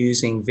have been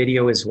using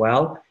video as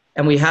well,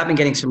 and we have been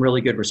getting some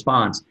really good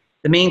response.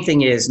 The main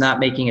thing is not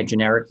making a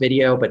generic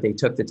video, but they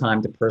took the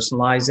time to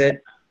personalize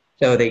it.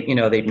 So they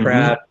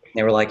prepped.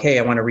 They were like, hey,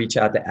 I want to reach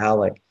out to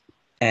Alec.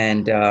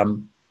 And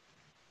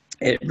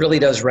it really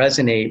does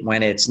resonate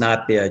when it's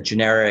not the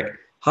generic,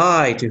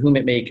 hi, to whom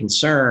it may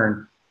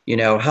concern,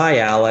 hi,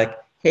 Alec.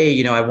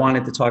 Hey, I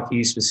wanted to talk to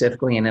you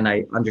specifically, and then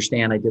I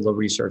understand I did a little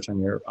research on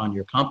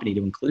your company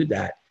to include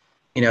that.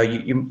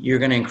 You're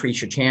going to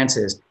increase your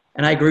chances.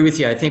 And I agree with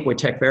you. I think what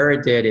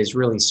TechVera did is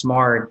really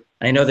smart.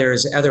 I know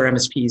there's other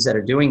MSPs that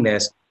are doing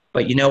this,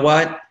 but you know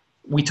what?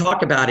 We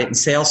talk about it in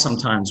sales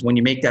sometimes when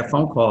you make that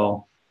phone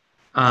call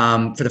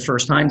for the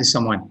first time to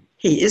someone.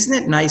 Hey, isn't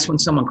it nice when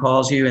someone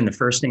calls you and the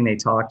first thing they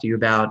talk to you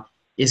about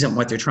isn't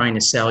what they're trying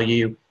to sell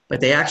you, but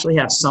they actually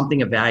have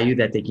something of value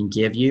that they can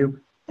give you?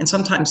 And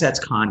sometimes that's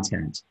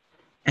content.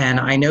 And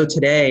I know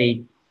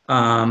today,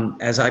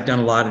 as I've done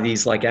a lot of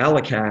these like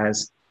Alec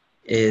has,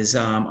 is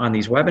on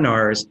these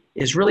webinars,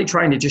 is really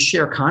trying to just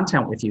share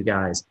content with you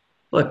guys.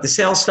 Look, the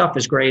sales stuff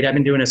is great. I've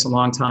been doing this a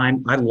long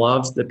time. I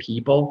love the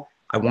people.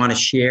 I want to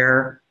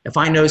share. If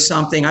I know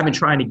something, I've been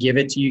trying to give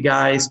it to you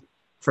guys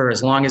for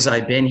as long as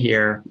I've been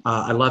here.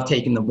 I love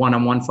taking the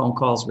one-on-one phone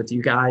calls with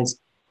you guys.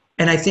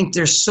 And I think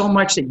there's so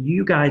much that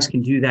you guys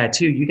can do that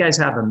too. You guys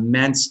have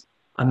immense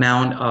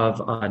amount of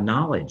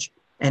knowledge,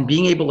 and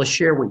being able to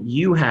share what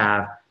you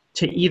have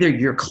to either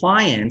your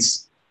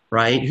clients,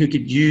 right, who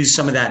could use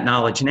some of that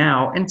knowledge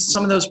now, and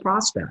some of those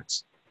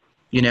prospects,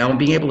 and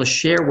being able to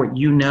share what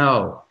you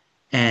know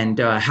and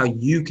how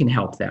you can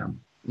help them,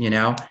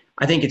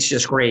 I think it's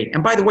just great.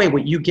 And by the way,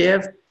 what you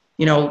give,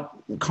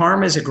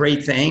 karma is a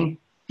great thing.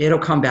 It'll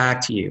come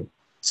back to you.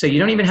 So you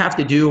don't even have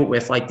to do it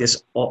with like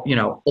this,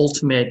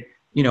 ultimate,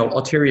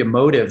 ulterior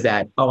motive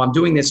that, oh, I'm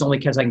doing this only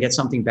because I can get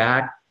something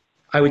back.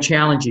 I would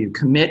challenge you,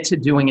 commit to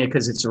doing it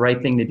because it's the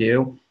right thing to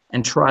do,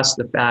 and trust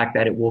the fact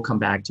that it will come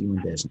back to you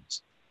in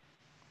business.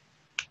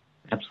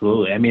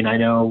 Absolutely. I mean, I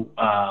know,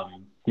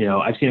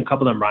 I've seen a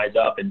couple of them rise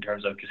up in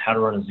terms of just how to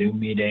run a Zoom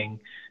meeting.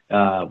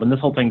 When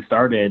this whole thing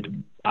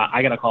started,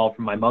 I got a call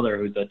from my mother,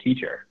 who's a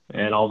teacher,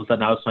 and all of a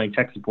sudden I was playing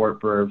tech support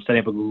for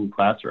setting up a Google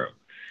Classroom.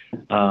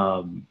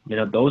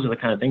 Those are the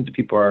kind of things that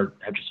people are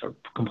just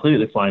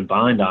completely flying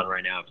blind on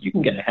right now. If you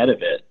can get ahead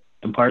of it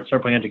and start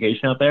putting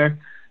education out there,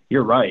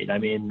 you're right. I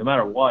mean, no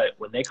matter what,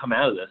 when they come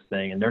out of this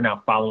thing and they're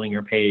now following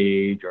your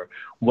page or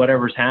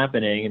whatever's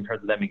happening in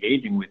terms of them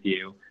engaging with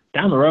you,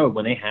 down the road,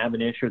 when they have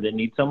an issue or they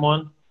need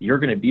someone, you're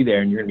going to be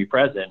there and you're going to be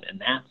present. And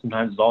that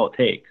sometimes is all it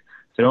takes.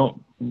 So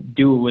don't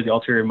do it with the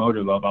ulterior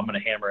motive of, I'm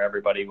going to hammer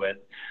everybody with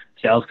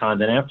sales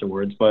content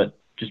afterwards, but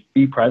just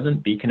be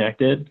present, be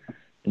connected,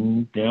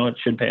 and, it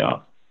should pay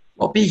off.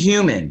 Well, be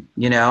human,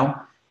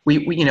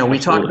 We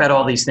talk about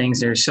all these things.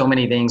 There's so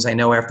many things I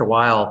know after a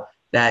while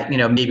that,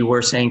 maybe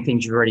we're saying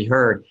things you've already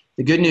heard.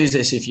 The good news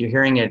is if you're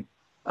hearing it,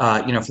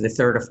 for the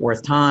third or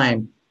fourth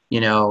time,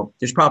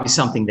 there's probably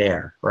something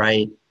there,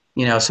 right?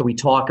 So we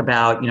talk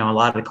about, a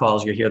lot of the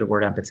calls, you hear the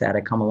word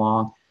empathetic come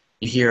along.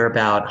 You hear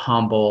about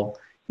humble,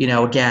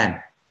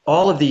 again,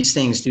 all of these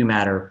things do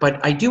matter.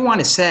 But I do want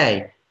to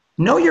say,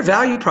 know your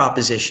value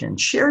proposition,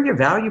 share your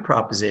value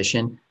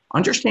proposition,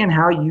 understand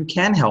how you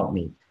can help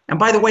me. And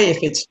by the way, if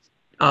it's,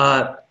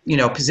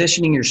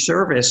 positioning your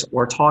service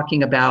or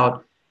talking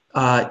about,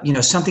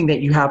 something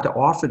that you have to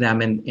offer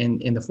them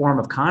in the form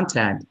of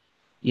content,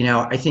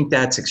 I think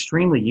that's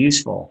extremely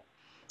useful.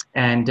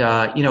 And,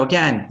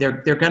 again,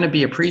 they're going to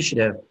be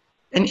appreciative.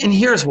 And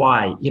here's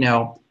why,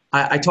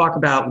 I talk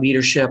about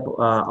leadership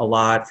a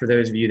lot. For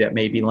those of you that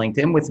may be linked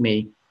in with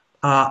me,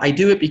 I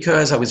do it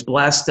because I was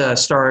blessed to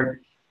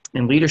start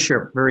in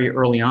leadership very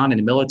early on in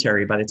the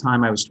military. By the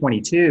time I was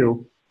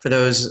 22, for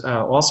those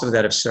also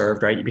that have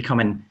served, right, you become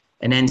an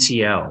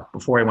NCO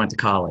before I went to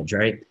college,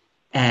 right?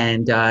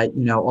 And,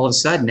 all of a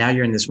sudden now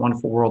you're in this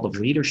wonderful world of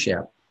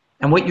leadership.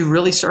 And what you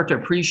really start to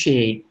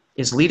appreciate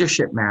is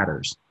leadership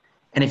matters.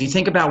 And if you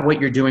think about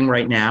what you're doing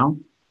right now,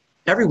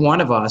 every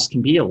one of us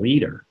can be a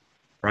leader,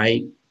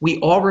 right? We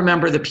all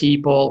remember the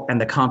people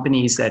and the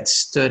companies that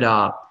stood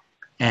up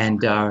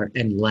and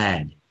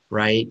led,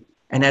 right?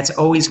 And that's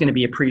always going to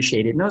be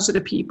appreciated. And those are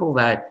the people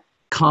that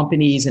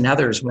companies and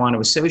others want to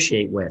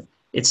associate with.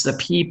 It's the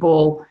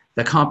people,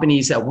 the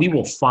companies that we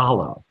will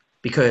follow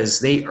because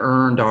they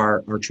earned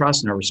our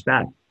trust and our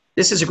respect.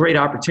 This is a great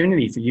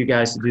opportunity for you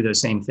guys to do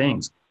those same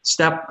things.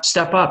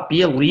 Step up,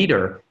 be a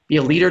leader. Be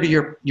a leader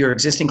to your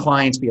existing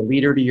clients, be a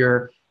leader to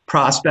your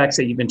prospects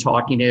that you've been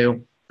talking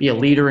to, be a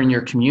leader in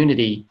your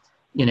community,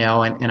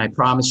 and I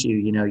promise you,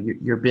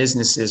 your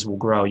businesses will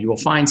grow. You will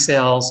find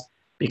sales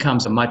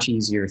becomes a much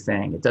easier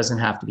thing. It doesn't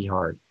have to be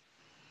hard,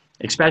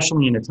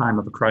 especially in a time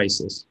of a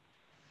crisis.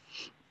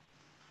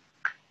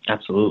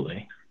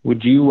 Absolutely.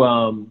 Would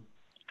you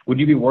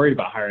be worried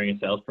about hiring a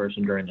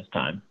salesperson during this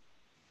time?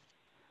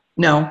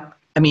 No.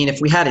 I mean,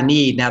 if we had a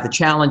need, now the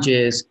challenge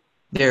is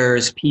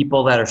there's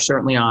people that are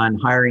certainly on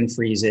hiring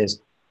freezes.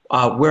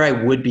 Where I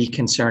would be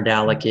concerned,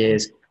 Alec,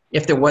 is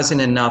if there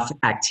wasn't enough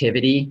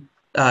activity,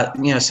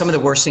 some of the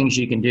worst things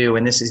you can do,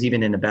 and this is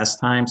even in the best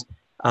times,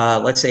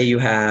 let's say you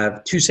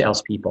have 2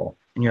 salespeople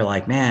and you're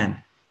like,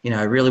 man,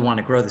 I really want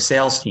to grow the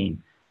sales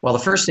team. Well, the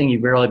first thing you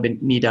really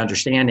need to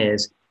understand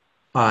is,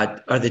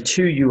 are the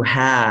 2 you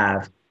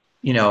have,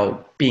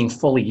 being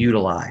fully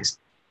utilized?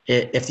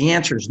 If the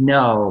answer is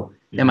no,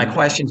 then my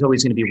question is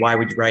always going to be, why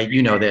would, right?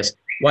 You know this.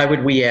 Why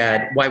would we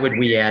add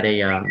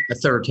a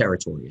third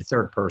territory, a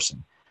third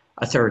person,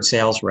 a third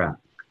sales rep?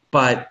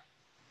 But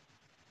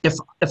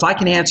if I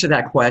can answer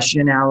that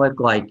question, Alec,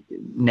 like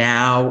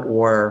now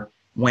or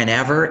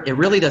whenever, it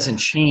really doesn't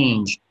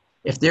change.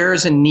 If there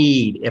is a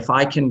need, if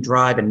I can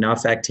drive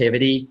enough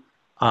activity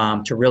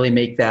to really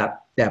make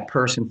that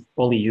person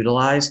fully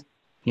utilized,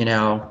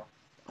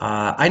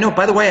 I know,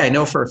 by the way, I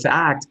know for a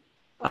fact,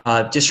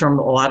 just from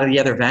a lot of the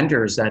other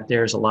vendors, that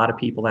there's a lot of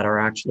people that are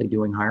actually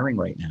doing hiring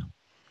right now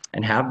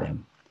and have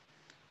been.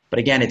 But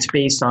again, it's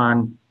based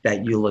on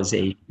that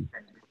utilization.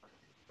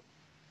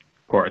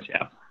 Of course,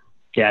 yeah.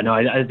 Yeah, no,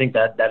 I think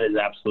that is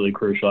absolutely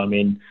crucial. I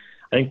mean,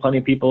 I think plenty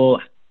of people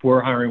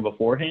were hiring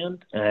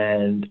beforehand,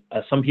 and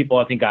some people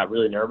I think got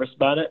really nervous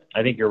about it.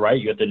 I think you're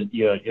right. You have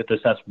to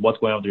assess what's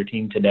going on with your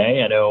team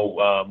today. I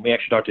know we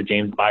actually talked to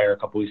James Beyer a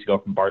couple weeks ago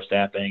from Bar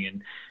Staffing,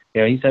 and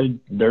he said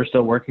they're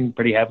still working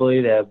pretty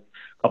heavily. They have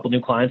a couple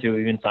new clients who have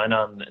even signed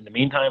on in the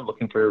meantime,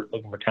 looking for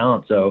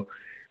talent. So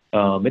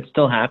It's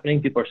still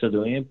happening. People are still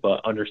doing it,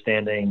 but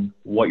understanding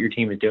what your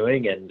team is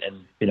doing and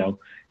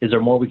is there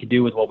more we could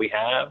do with what we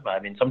have? I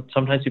mean,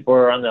 sometimes people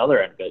are on the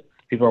other end of it.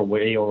 People are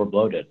way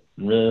overbloated.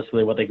 And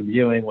realistically, what they could be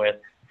doing with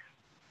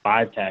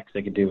 5 techs,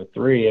 they could do with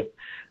 3 if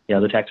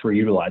the techs were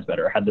utilized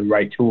better, had the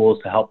right tools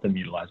to help them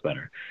utilize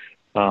better.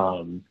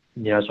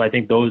 So I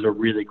think those are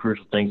really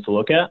crucial things to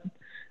look at.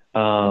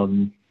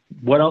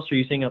 What else are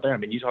you seeing out there? I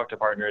mean, you talk to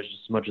partners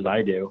just as much as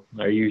I do.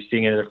 Are you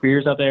seeing any other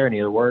fears out there, any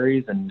other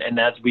worries? And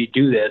as we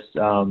do this,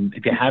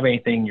 if you have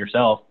anything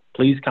yourself,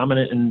 please comment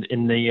it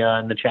in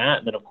the chat.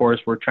 And then, of course,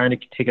 we're trying to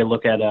take a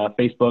look at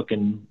Facebook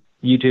and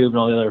YouTube and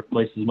all the other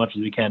places as much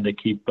as we can to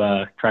keep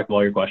track of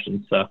all your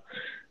questions. So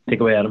take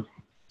away, Adam.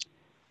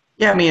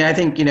 Yeah, I mean, I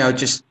think,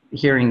 just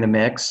hearing the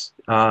mix,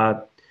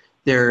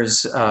 there's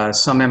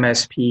some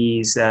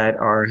MSPs that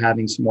are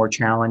having some more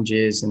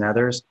challenges than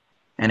others.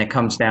 And it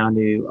comes down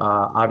to,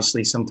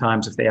 obviously,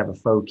 sometimes if they have a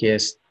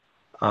focused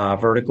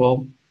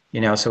vertical,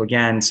 so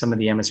again, some of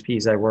the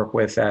MSPs I work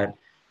with that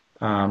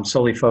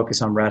solely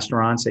focus on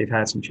restaurants, they've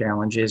had some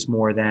challenges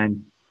more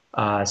than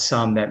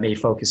some that may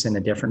focus in a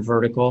different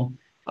vertical.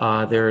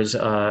 There's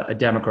a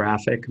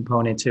demographic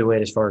component to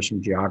it as far as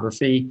from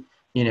geography.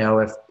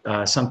 If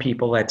some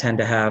people that tend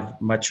to have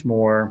much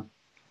more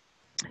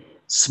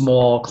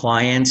small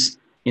clients,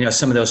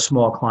 some of those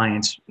small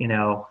clients,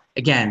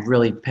 again,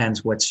 really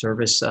depends what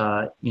service,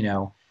 part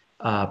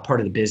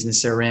of the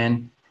business they're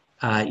in,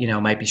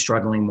 might be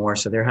struggling more.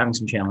 So they're having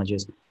some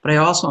challenges. But I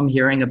also am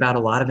hearing about a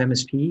lot of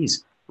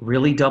MSPs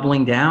really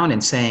doubling down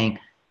and saying,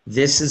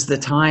 this is the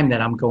time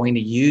that I'm going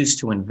to use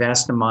to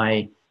invest in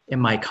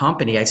my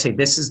company. I say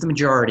this is the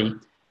majority,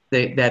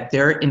 that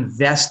they're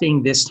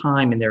investing this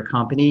time in their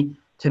company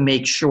to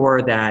make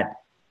sure that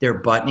they're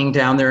buttoning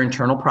down their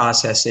internal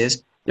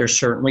processes. They're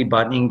certainly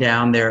buttoning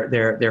down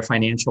their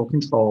financial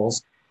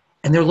controls.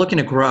 And they're looking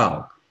to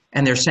grow.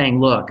 And they're saying,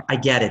 look, I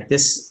get it.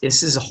 This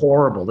is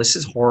horrible. This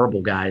is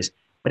horrible, guys,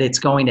 but it's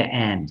going to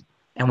end.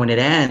 And when it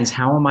ends,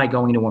 how am I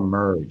going to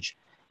emerge?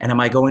 And am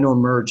I going to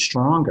emerge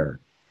stronger?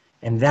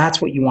 And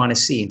that's what you want to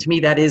see. And to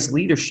me, that is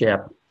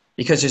leadership,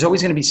 because there's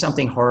always going to be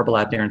something horrible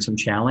out there and some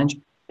challenge.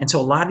 And so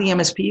a lot of the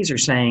MSPs are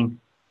saying,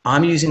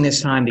 I'm using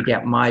this time to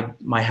get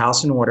my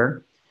house in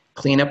order,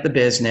 clean up the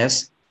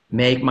business,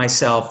 make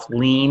myself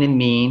lean and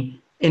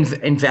mean,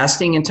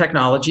 investing in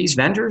technologies.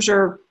 Vendors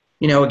are,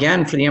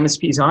 again, for the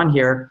MSPs on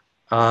here,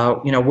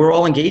 we're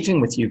all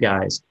engaging with you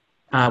guys.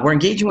 We're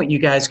engaging with you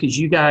guys because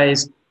you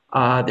guys,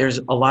 there's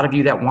a lot of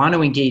you that want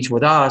to engage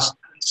with us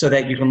so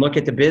that you can look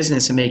at the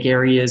business and make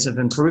areas of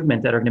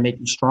improvement that are going to make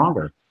you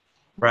stronger,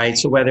 right?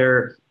 So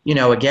whether,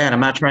 again, I'm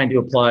not trying to do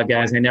a plug,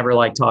 guys. I never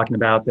like talking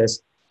about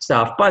this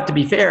stuff. But to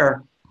be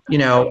fair,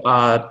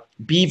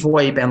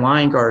 BVoIP and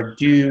LineGuard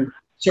do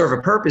serve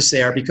a purpose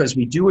there because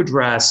we do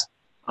address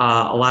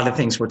a lot of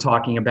things we're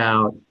talking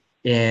about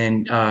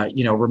in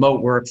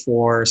remote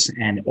workforce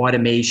and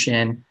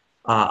automation,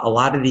 a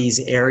lot of these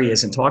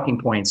areas and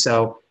talking points.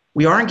 So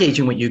we are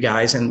engaging with you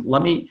guys, and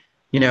let me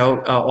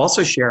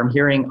also share, I'm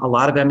hearing a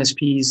lot of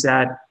MSPs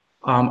that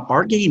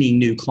are gaining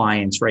new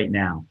clients right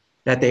now,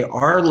 that they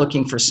are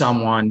looking for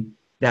someone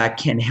that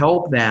can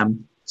help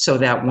them so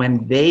that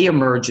when they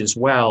emerge as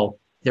well,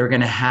 they're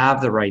going to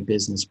have the right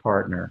business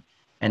partner.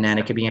 And then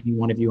it could be any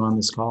one of you on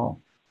this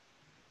call.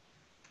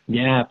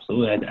 Yeah,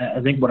 absolutely.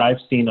 I think what I've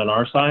seen on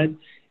our side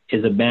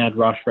is a mad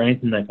rush for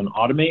anything that can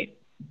automate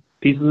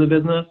pieces of the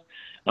business,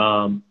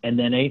 and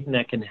then anything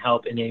that can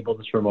help enable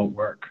this remote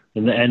work.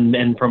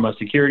 And from a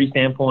security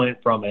standpoint,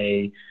 from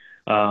a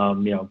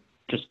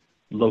just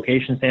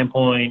location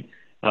standpoint,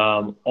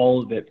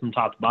 all of it from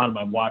top to bottom,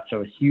 I've watched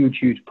a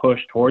huge push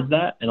towards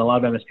that. And a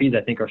lot of MSPs,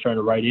 I think, are starting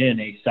to write in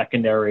a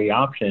secondary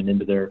option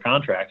into their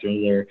contracts or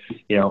their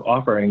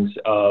offerings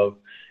of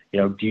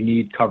do you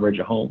need coverage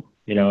at home?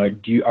 Do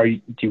you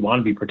want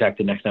to be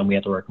protected next time we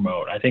have to work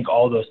remote? I think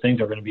all those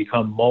things are going to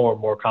become more and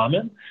more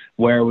common,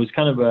 where it was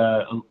kind of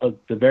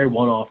a very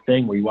one-off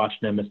thing where you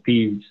watched an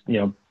MSP,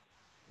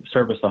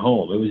 service the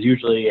home. It was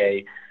usually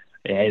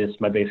hey, this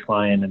is my base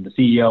client and the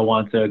CEO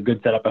wants a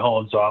good setup at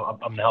home, so I'm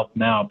going to help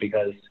them out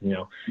because,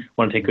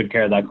 want to take good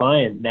care of that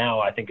client. Now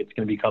I think it's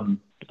going to become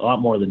a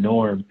lot more the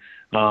norm.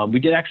 We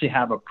did actually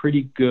have a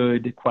pretty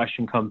good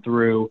question come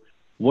through.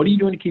 What are you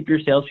doing to keep your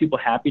salespeople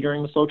happy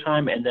during the slow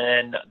time? And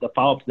then the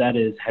follow-up to that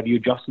is, have you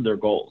adjusted their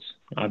goals?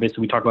 Obviously,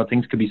 we talk about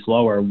things could be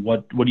slower.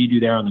 What do you do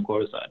there on the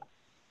quota side?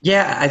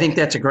 Yeah, I think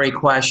that's a great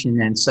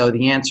question. And so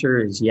the answer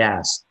is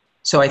yes.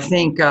 So I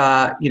think,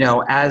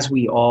 as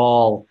we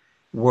all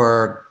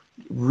were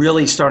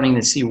really starting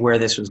to see where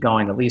this was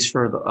going, at least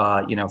for,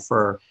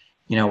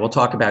 we'll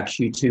talk about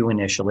Q2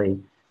 initially,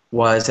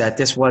 was that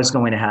this was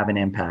going to have an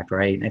impact,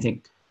 right? And I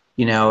think,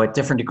 at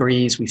different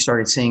degrees, we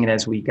started seeing it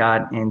as we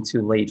got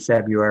into late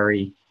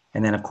February.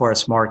 And then, of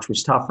course, March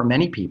was tough for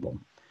many people,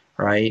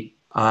 right?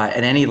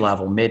 At any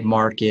level,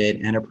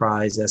 mid-market,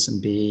 enterprise,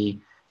 SMB,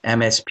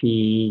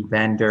 MSP,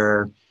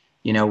 vendor,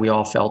 we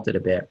all felt it a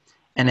bit.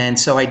 And then,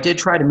 so I did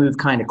try to move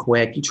kind of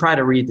quick. You try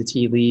to read the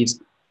tea leaves.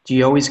 Do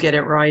you always get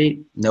it right?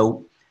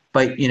 Nope.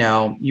 but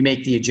you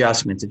make the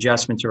adjustments.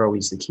 Adjustments are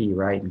always the key,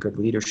 right? And good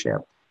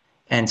leadership.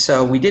 And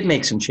so we did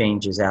make some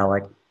changes,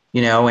 Alec,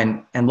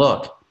 and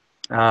look,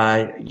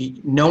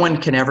 no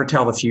one can ever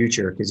tell the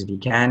future, because if you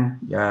can,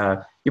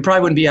 you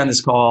probably wouldn't be on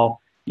this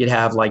call. You'd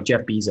have like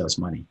Jeff Bezos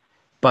money,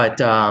 but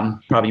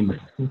probably more.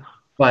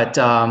 But,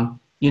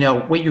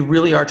 what you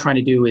really are trying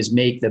to do is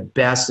make the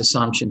best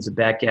assumptions,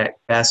 the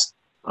best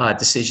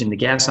decision to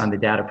guess on the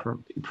data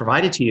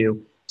provided to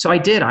you. So I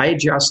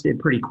adjusted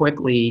pretty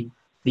quickly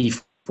the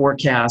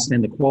forecast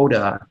and the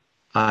quota,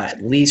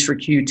 at least for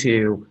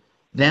Q2,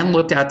 then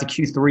looked out to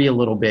Q3 a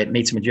little bit,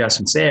 made some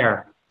adjustments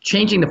there.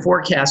 Changing the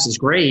forecast is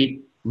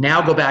great.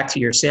 Now go back to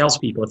your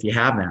salespeople if you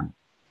have them.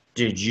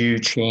 Did you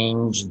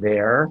change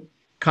their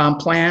comp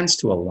plans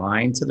to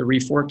align to the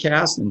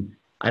reforecast? And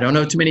I don't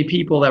know too many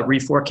people that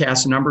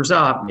reforecast the numbers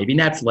up, maybe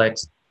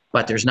Netflix,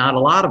 but there's not a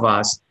lot of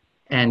us.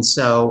 And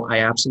so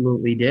I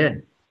absolutely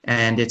did.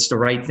 And it's the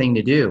right thing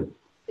to do.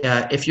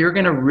 If you're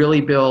going to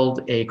really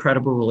build a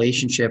credible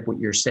relationship with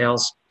your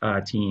sales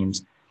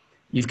teams,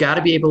 you've got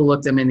to be able to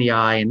look them in the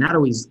eye and not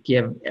always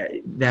give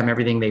them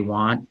everything they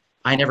want.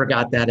 I never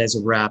got that as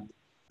a rep.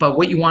 But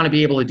what you want to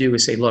be able to do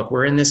is say, look,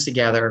 we're in this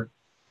together.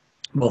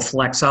 We'll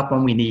flex up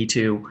when we need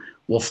to.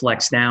 We'll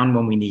flex down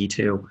when we need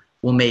to.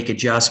 We'll make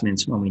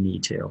adjustments when we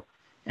need to.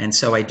 And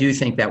so I do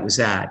think that was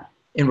that.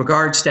 In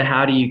regards to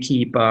how do you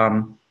keep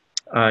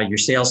your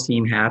sales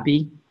team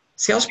happy,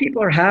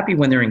 salespeople are happy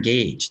when they're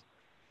engaged,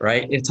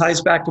 right? It ties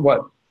back to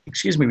what,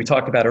 we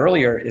talked about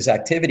earlier, is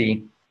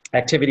activity.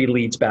 Activity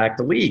leads back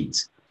to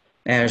leads.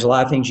 And there's a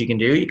lot of things you can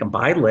do. You can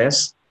buy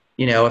lists.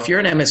 If you're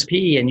an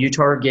MSP and you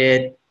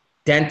target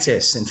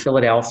dentists in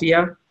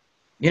Philadelphia,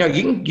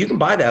 you can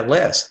buy that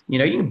list. You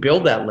can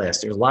build that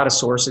list. There's a lot of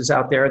sources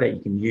out there that you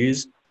can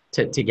use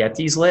to get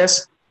these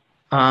lists.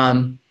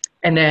 And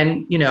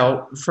then,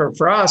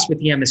 for us with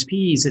the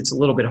MSPs, it's a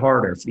little bit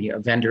harder for the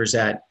vendors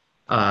that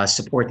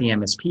support the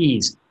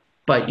MSPs.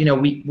 But,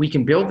 we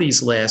can build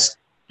these lists.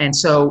 And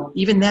so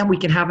even then we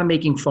can have them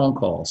making phone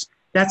calls.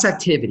 That's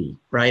activity,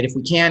 right? If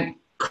we can't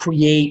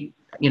create,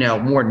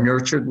 more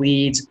nurtured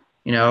leads,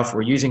 if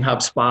we're using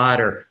HubSpot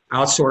or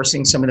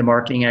outsourcing some of the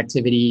marketing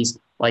activities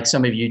like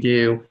some of you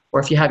do,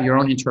 or if you have your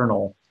own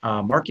internal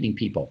marketing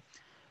people.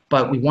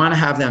 But we want to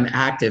have them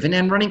active and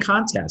then running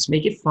contests,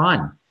 make it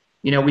fun.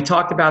 We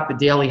talked about the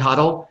daily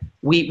huddle.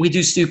 We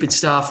do stupid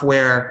stuff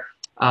where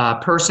a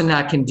person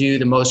that can do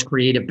the most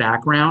creative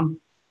background,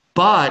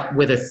 but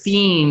with a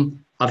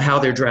theme of how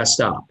they're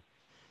dressed up.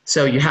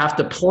 So you have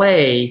to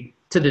play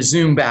to the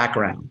Zoom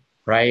background,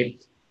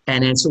 right?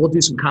 And then so we'll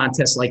do some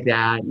contests like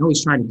that. I'm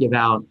always trying to give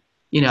out,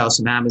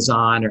 some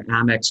Amazon or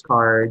Amex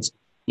cards.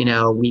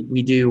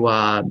 We do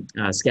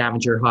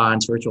scavenger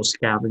hunts, virtual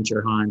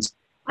scavenger hunts.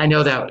 I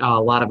know that a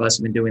lot of us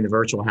have been doing the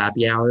virtual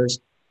happy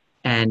hours.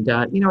 And,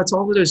 it's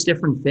all of those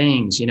different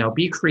things.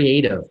 Be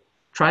creative.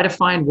 Try to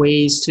find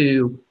ways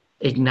to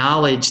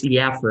acknowledge the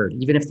effort,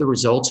 even if the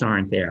results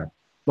aren't there.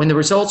 When the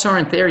results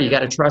aren't there, you got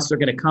to trust they're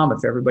going to come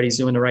if everybody's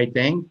doing the right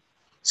thing.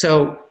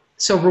 So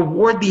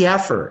reward the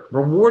effort,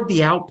 reward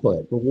the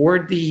output,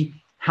 reward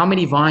how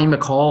many volume of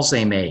calls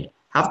they made.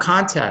 Have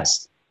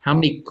contests.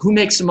 Who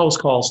makes the most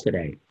calls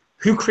today?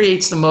 Who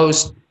creates the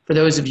most, for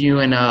those of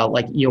you in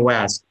like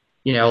EOS,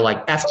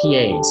 like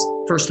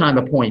FTAs, first time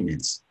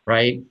appointments,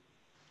 right?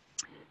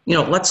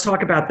 Let's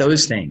talk about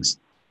those things,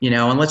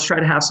 and let's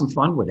try to have some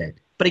fun with it.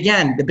 But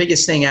again, the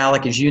biggest thing,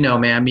 Alec, is,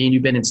 man, me and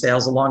you've been in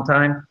sales a long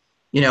time.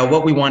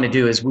 What we want to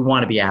do is we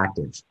want to be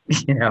active,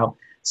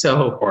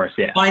 So of course,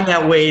 yeah. Find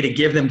that way to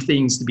give them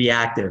things to be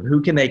active.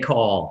 Who can they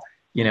call?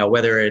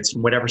 Whether it's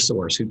from whatever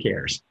source, who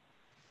cares?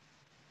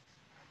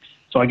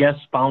 So I guess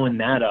following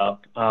that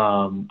up,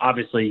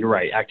 obviously you're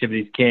right.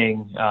 Activity's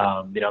king.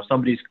 If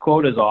somebody's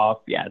quota's off,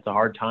 yeah, it's a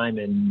hard time,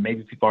 and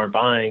maybe people aren't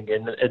buying,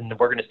 and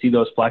we're going to see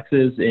those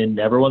flexes in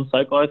everyone's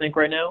cycle, I think,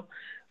 right now.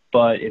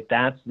 But if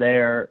that's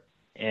there,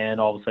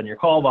 and all of a sudden your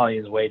call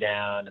volume is way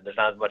down, and there's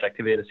not as much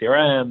activity in the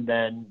CRM,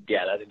 then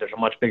yeah, I think there's a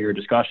much bigger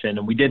discussion.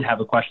 And we did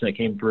have a question that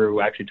came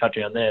through actually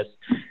touching on this.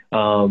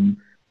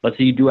 Let's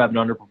say you do have an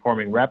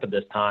underperforming rep at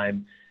this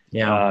time.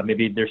 Yeah.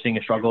 Maybe they're seeing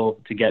a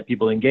struggle to get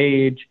people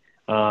engaged.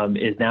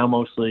 Is now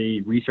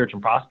mostly research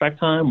and prospect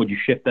time? Would you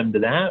shift them to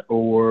that,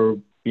 or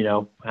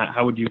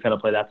how would you kind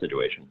of play that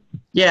situation?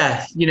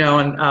 Yeah,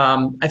 and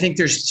I think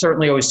there's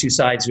certainly always two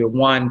sides to it.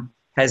 One,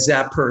 has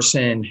that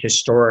person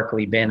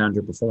historically been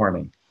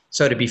underperforming?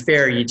 So to be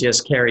fair, you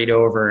just carried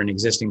over an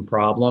existing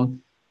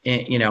problem,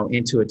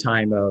 into a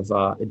time of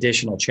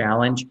additional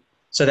challenge.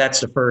 So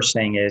that's the first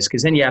thing is,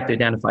 because then you have to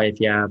identify if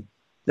you have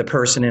the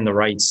person in the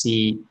right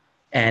seat,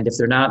 and if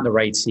they're not in the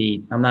right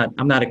seat, I'm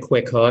not a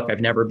quick hook. I've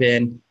never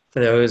been. For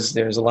those,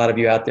 there's a lot of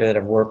you out there that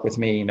have worked with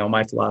me,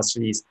 my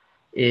philosophies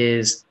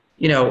is,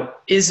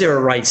 is there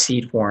a right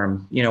seat for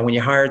them? When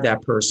you hired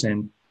that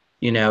person,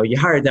 you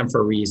hired them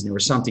for a reason. There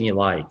was something you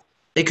liked.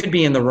 They could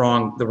be in the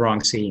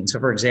wrong seat. And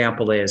so for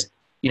example is,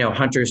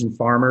 hunters and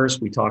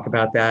farmers, we talk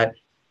about that.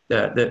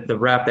 The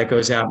rep that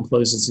goes out and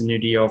closes a new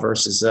deal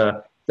versus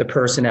the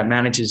person that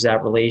manages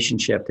that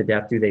relationship to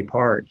death do they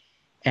part.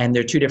 and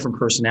they're two different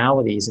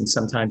personalities, and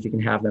sometimes you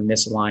can have them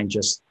misaligned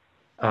just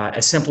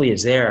as simply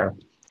as there.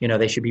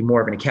 They should be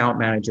more of an account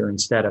manager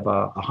instead of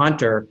a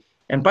hunter.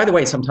 And by the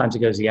way, sometimes it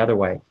goes the other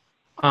way.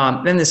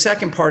 Then the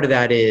second part of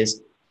that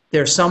is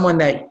there's someone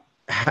that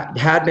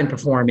had been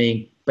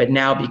performing, but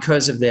now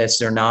because of this,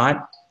 they're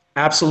not.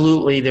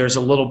 Absolutely, there's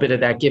a little bit of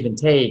that give and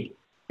take.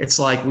 It's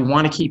like, we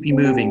want to keep you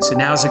moving. So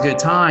now's a good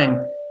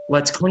time.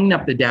 Let's clean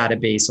up the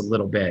database a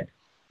little bit.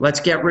 Let's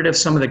get rid of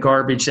some of the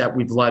garbage that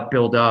we've let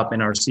build up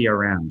in our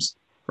CRMs,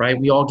 right?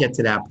 We all get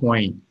to that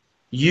point.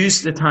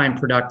 Use the time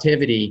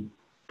productivity.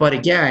 But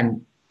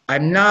again,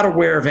 I'm not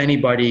aware of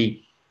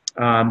anybody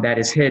that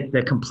has hit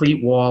the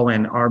complete wall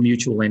in our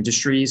mutual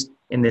industries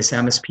in this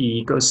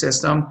MSP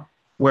ecosystem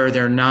where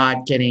they're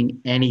not getting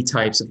any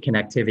types of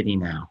connectivity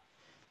now.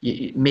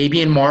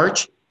 Maybe in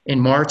March. In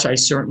March, I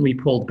certainly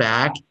pulled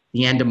back,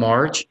 the end of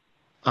March,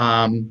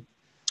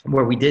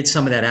 where we did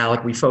some of that,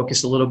 Alec. We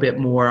focused a little bit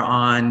more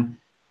on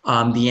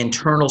the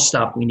internal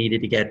stuff we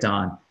needed to get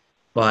done.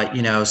 But,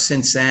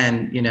 since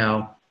then,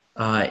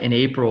 in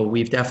April,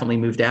 we've definitely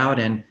moved out.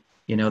 And,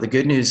 the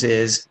good news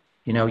is,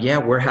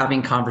 we're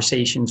having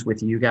conversations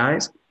with you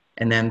guys.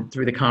 And then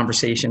through the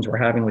conversations we're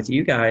having with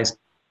you guys,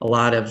 a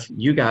lot of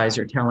you guys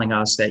are telling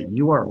us that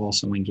you are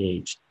also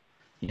engaged,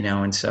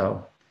 and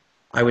so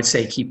I would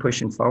say keep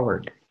pushing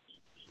forward.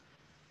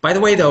 By the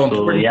way, though,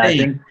 important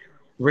thing,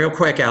 real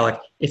quick, Alec,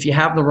 if you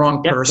have the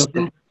wrong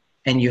person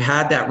and you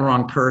had that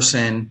wrong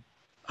person,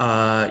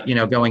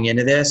 going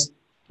into this,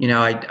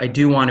 I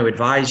do want to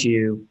advise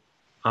you,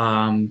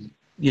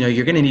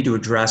 you're going to need to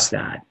address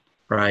that,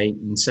 right?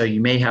 And so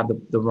you may have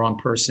the wrong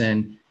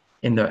person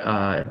in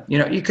the,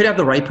 you could have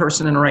the right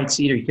person in the right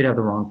seat, or you could have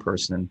the wrong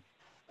person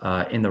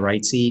in the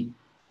right seat.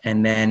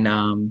 And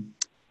then,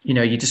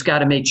 you just got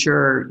to make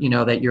sure,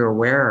 that you're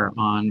aware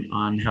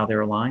on how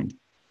they're aligned.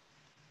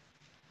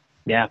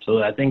 Yeah,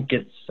 absolutely. I think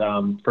it's,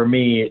 for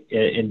me,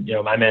 in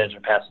my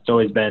management past, it's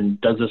always been,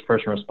 does this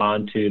person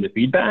respond to the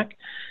feedback?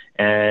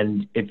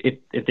 And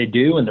if they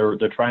do and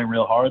they're trying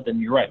real hard, then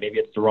you're right. Maybe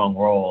it's the wrong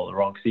role, the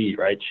wrong seat,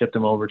 right? Shift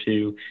them over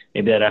to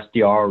maybe that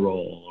SDR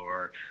role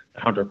or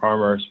hunter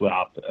farmer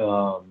swap.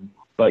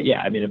 But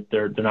yeah, I mean, if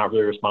they're not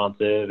really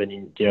responsive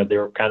and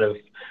they're kind of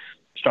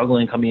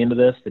struggling coming into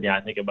this, then yeah,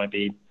 I think it might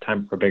be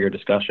time for a bigger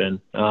discussion.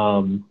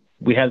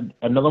 We had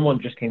another one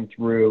just came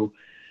through.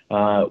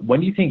 When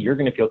do you think you're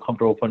going to feel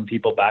comfortable putting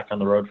people back on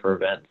the road for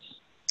events?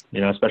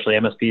 Especially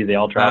MSPs, they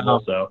all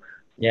travel. So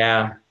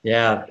yeah.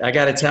 I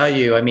got to tell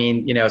you, I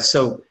mean,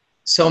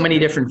 so many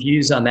different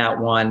views on that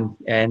one,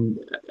 and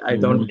I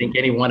don't think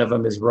any one of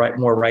them is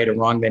more right or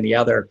wrong than the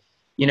other.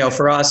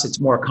 For us, it's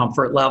more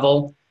comfort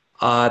level.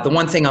 The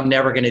one thing I'm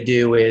never going to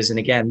do is, and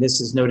again, this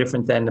is no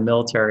different than the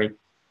military.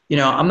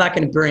 I'm not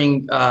going to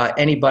bring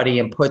anybody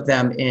and put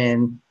them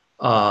in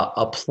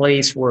a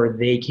place where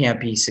they can't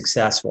be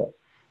successful.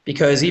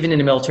 Because even in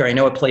the military, I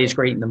know it plays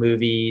great in the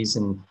movies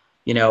and,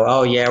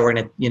 oh yeah, we're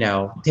going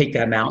to, take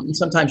that mountain.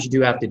 Sometimes you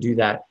do have to do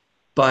that,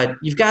 but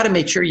you've got to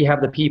make sure you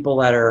have the people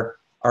that are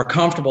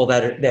comfortable,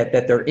 that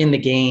they're in the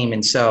game.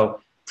 And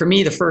so for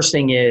me, the first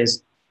thing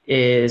is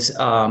there's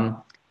going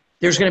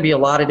to be a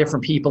lot of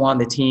different people on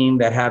the team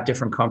that have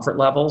different comfort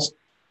levels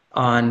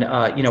on,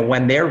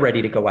 when they're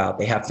ready to go out.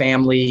 They have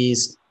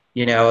families,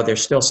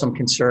 there's still some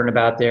concern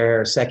about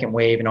their second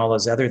wave and all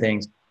those other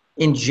things.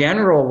 In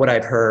general, what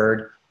I've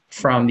heard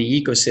from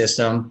the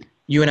ecosystem,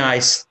 you and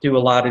I do a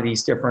lot of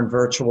these different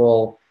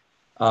virtual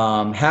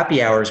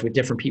happy hours with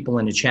different people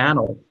in the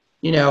channel.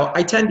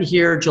 I tend to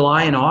hear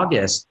July and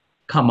August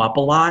come up a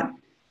lot,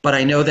 but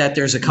I know that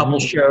there's a couple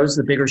shows,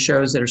 the bigger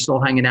shows, that are still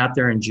hanging out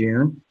there in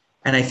June.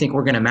 And I think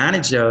we're going to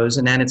manage those.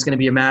 And then it's going to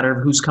be a matter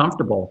of who's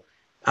comfortable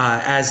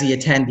as the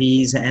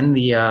attendees and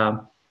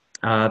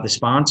the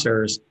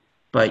sponsors.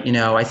 But,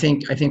 I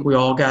think we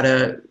all got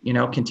to,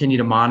 continue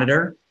to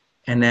monitor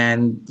and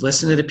then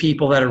listen to the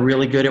people that are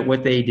really good at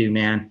what they do,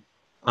 man.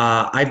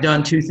 I've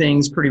done two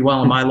things pretty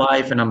well in my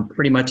life, and I'm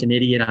pretty much an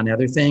idiot on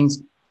other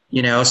things,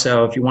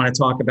 so if you want to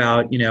talk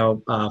about,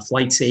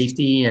 flight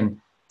safety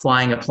and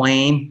flying a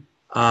plane,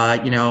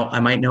 I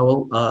might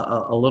know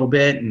a little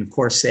bit, and of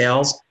course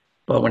sales,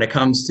 but when it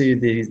comes to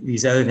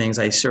these other things,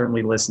 I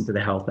certainly listen to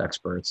the health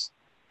experts,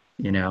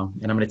 and I'm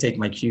going to take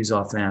my cues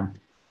off them.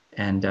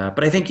 And,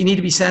 but I think you need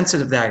to be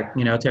sensitive that,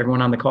 to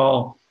everyone on the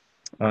call.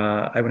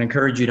 I would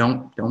encourage you,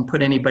 don't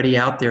put anybody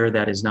out there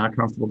that is not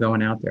comfortable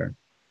going out there.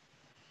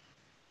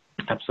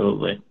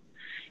 Absolutely.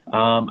 So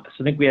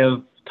I think we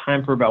have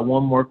time for about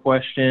one more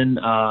question.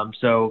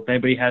 So if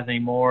anybody has any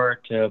more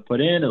to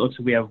put in, it looks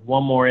like we have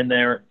one more in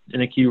there in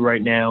the queue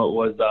right now. It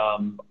was,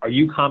 are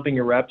you comping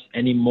your reps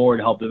any more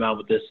to help them out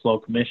with this slow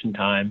commission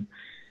time,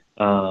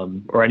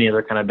 or any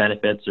other kind of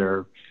benefits,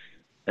 or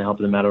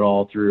helping them out at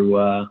all through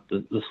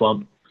the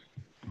slump?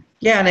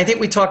 Yeah, and I think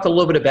we talked a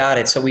little bit about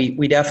it. So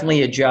we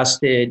definitely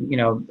adjusted,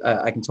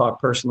 I can talk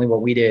personally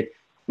what we did.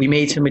 We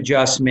made some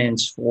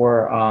adjustments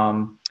for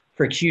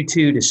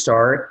Q2 to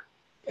start,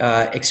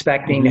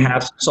 expecting to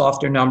have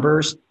softer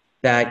numbers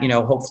that,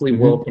 hopefully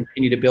will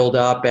continue to build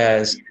up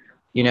as,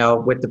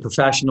 what the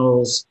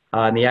professionals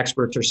and the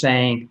experts are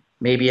saying.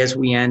 maybe as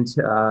we end,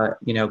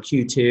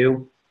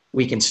 Q2,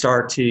 we can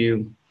start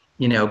to,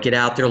 get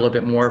out there a little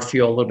bit more,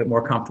 feel a little bit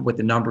more comfortable with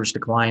the numbers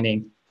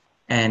declining.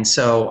 And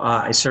so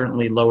I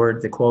certainly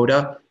lowered the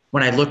quota.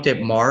 When I looked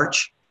at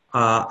March,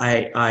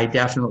 I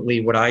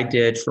definitely, what I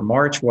did for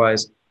March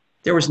was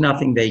there was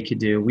nothing they could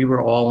do. We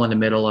were all in the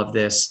middle of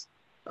this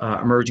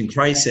emerging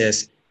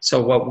crisis. So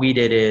what we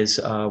did is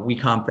we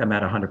comped them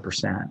at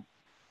 100%.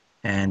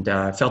 And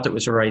I felt it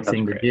was the right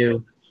thing to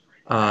do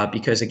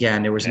because,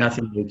 again, there was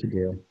nothing they could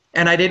do.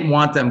 And I didn't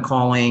want them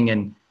calling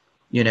and,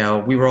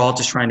 we were all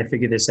just trying to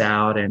figure this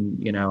out. And,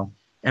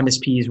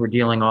 MSPs were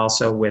dealing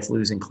also with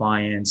losing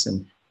clients.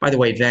 And by the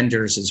way,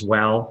 vendors as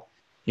well.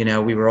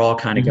 We were all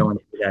kind of going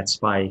through that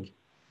spike.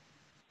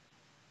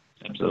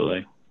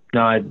 Absolutely.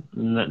 No,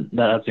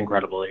 that's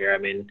incredible to hear. I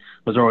mean,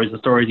 those are always the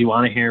stories you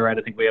want to hear, right?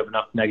 I think we have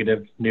enough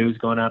negative news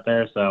going out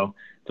there. So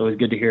it's always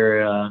good to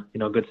hear, a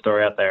good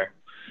story out there.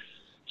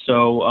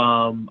 So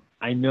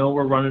I know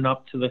we're running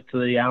up to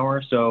the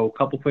hour, so a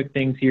couple quick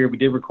things here. We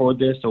did record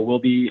this, so we'll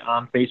be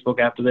on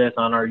Facebook after this,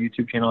 on our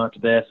YouTube channel after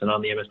this, and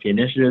on the MSP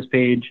Initiatives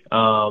page.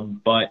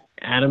 But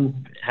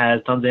Adam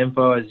has tons of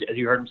info. As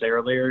you heard him say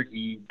earlier,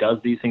 he does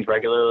these things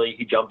regularly.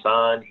 He jumps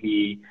on.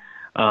 He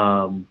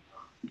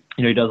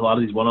does a lot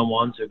of these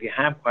one-on-ones. So if you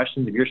have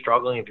questions, if you're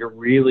struggling, if you're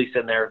really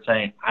sitting there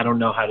saying, I don't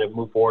know how to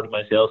move forward with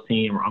my sales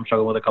team, or I'm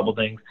struggling with a couple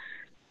things,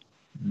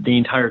 the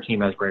entire team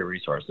has great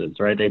resources,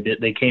 right?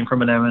 They came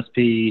from an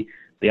MSP.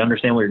 They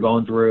understand what you're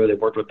going through. They've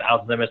worked with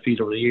thousands of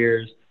MSPs over the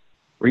years.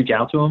 Reach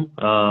out to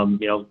them.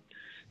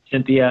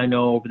 Cynthia, I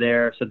know over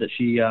there, said that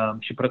she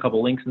put a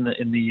couple links in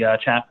the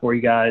chat for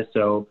you guys.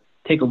 So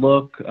take a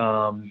look. Head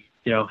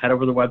over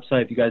to the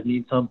website if you guys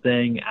need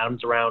something.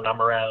 Adam's around.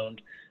 I'm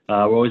around.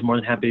 We're always more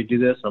than happy to do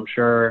this. I'm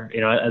sure,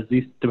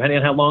 depending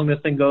on how long this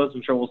thing goes,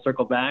 I'm sure we'll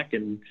circle back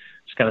and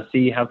just kind of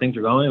see how things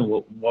are going and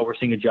what we're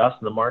seeing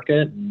adjust in the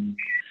market. And,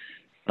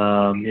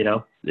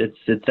 it's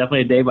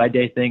definitely a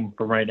day-by-day thing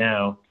from right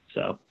now.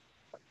 So,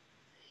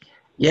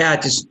 yeah,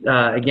 just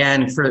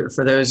again,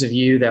 for those of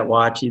you that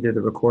watch either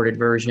the recorded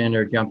version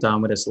or jumped on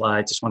with us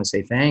live, just want to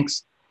say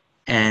thanks.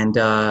 And,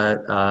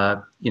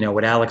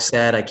 what Alex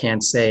said, I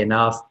can't say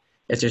enough.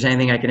 If there's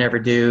anything I can ever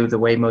do, the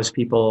way most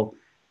people,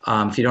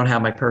 if you don't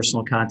have my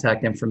personal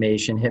contact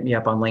information, hit me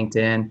up on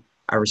LinkedIn.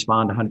 I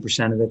respond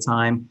 100% of the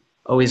time.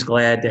 Always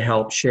glad to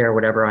help share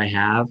whatever I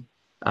have.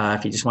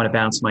 If you just want to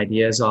bounce some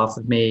ideas off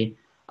of me,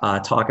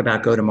 talk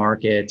about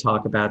go-to-market,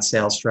 talk about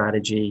sales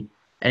strategy,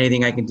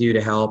 anything I can do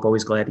to help,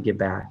 always glad to give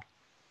back.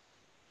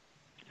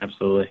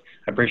 Absolutely.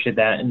 I appreciate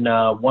that. And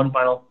one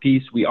final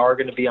piece, we are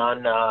going to be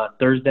on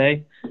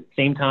Thursday,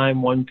 same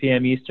time, 1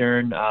 p.m.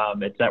 Eastern.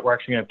 It's that we're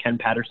actually going to have Ken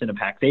Patterson of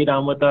Pax8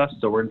 on with us.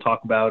 So we're going to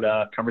talk about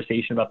a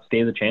conversation about the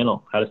state of the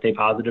channel, how to stay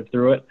positive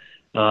through it.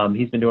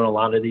 He's been doing a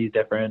lot of these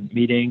different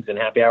meetings and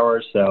happy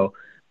hours. So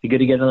it'd be good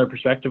to get another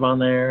perspective on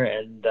there,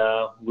 and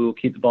we'll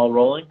keep the ball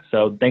rolling.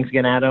 So thanks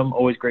again, Adam.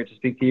 Always great to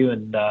speak to you,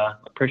 and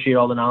appreciate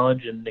all the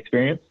knowledge and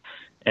experience.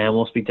 And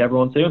we'll speak to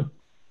everyone soon.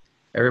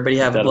 Everybody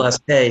have a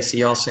blessed day. See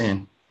y'all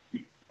soon.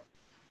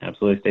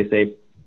 Absolutely. Stay safe.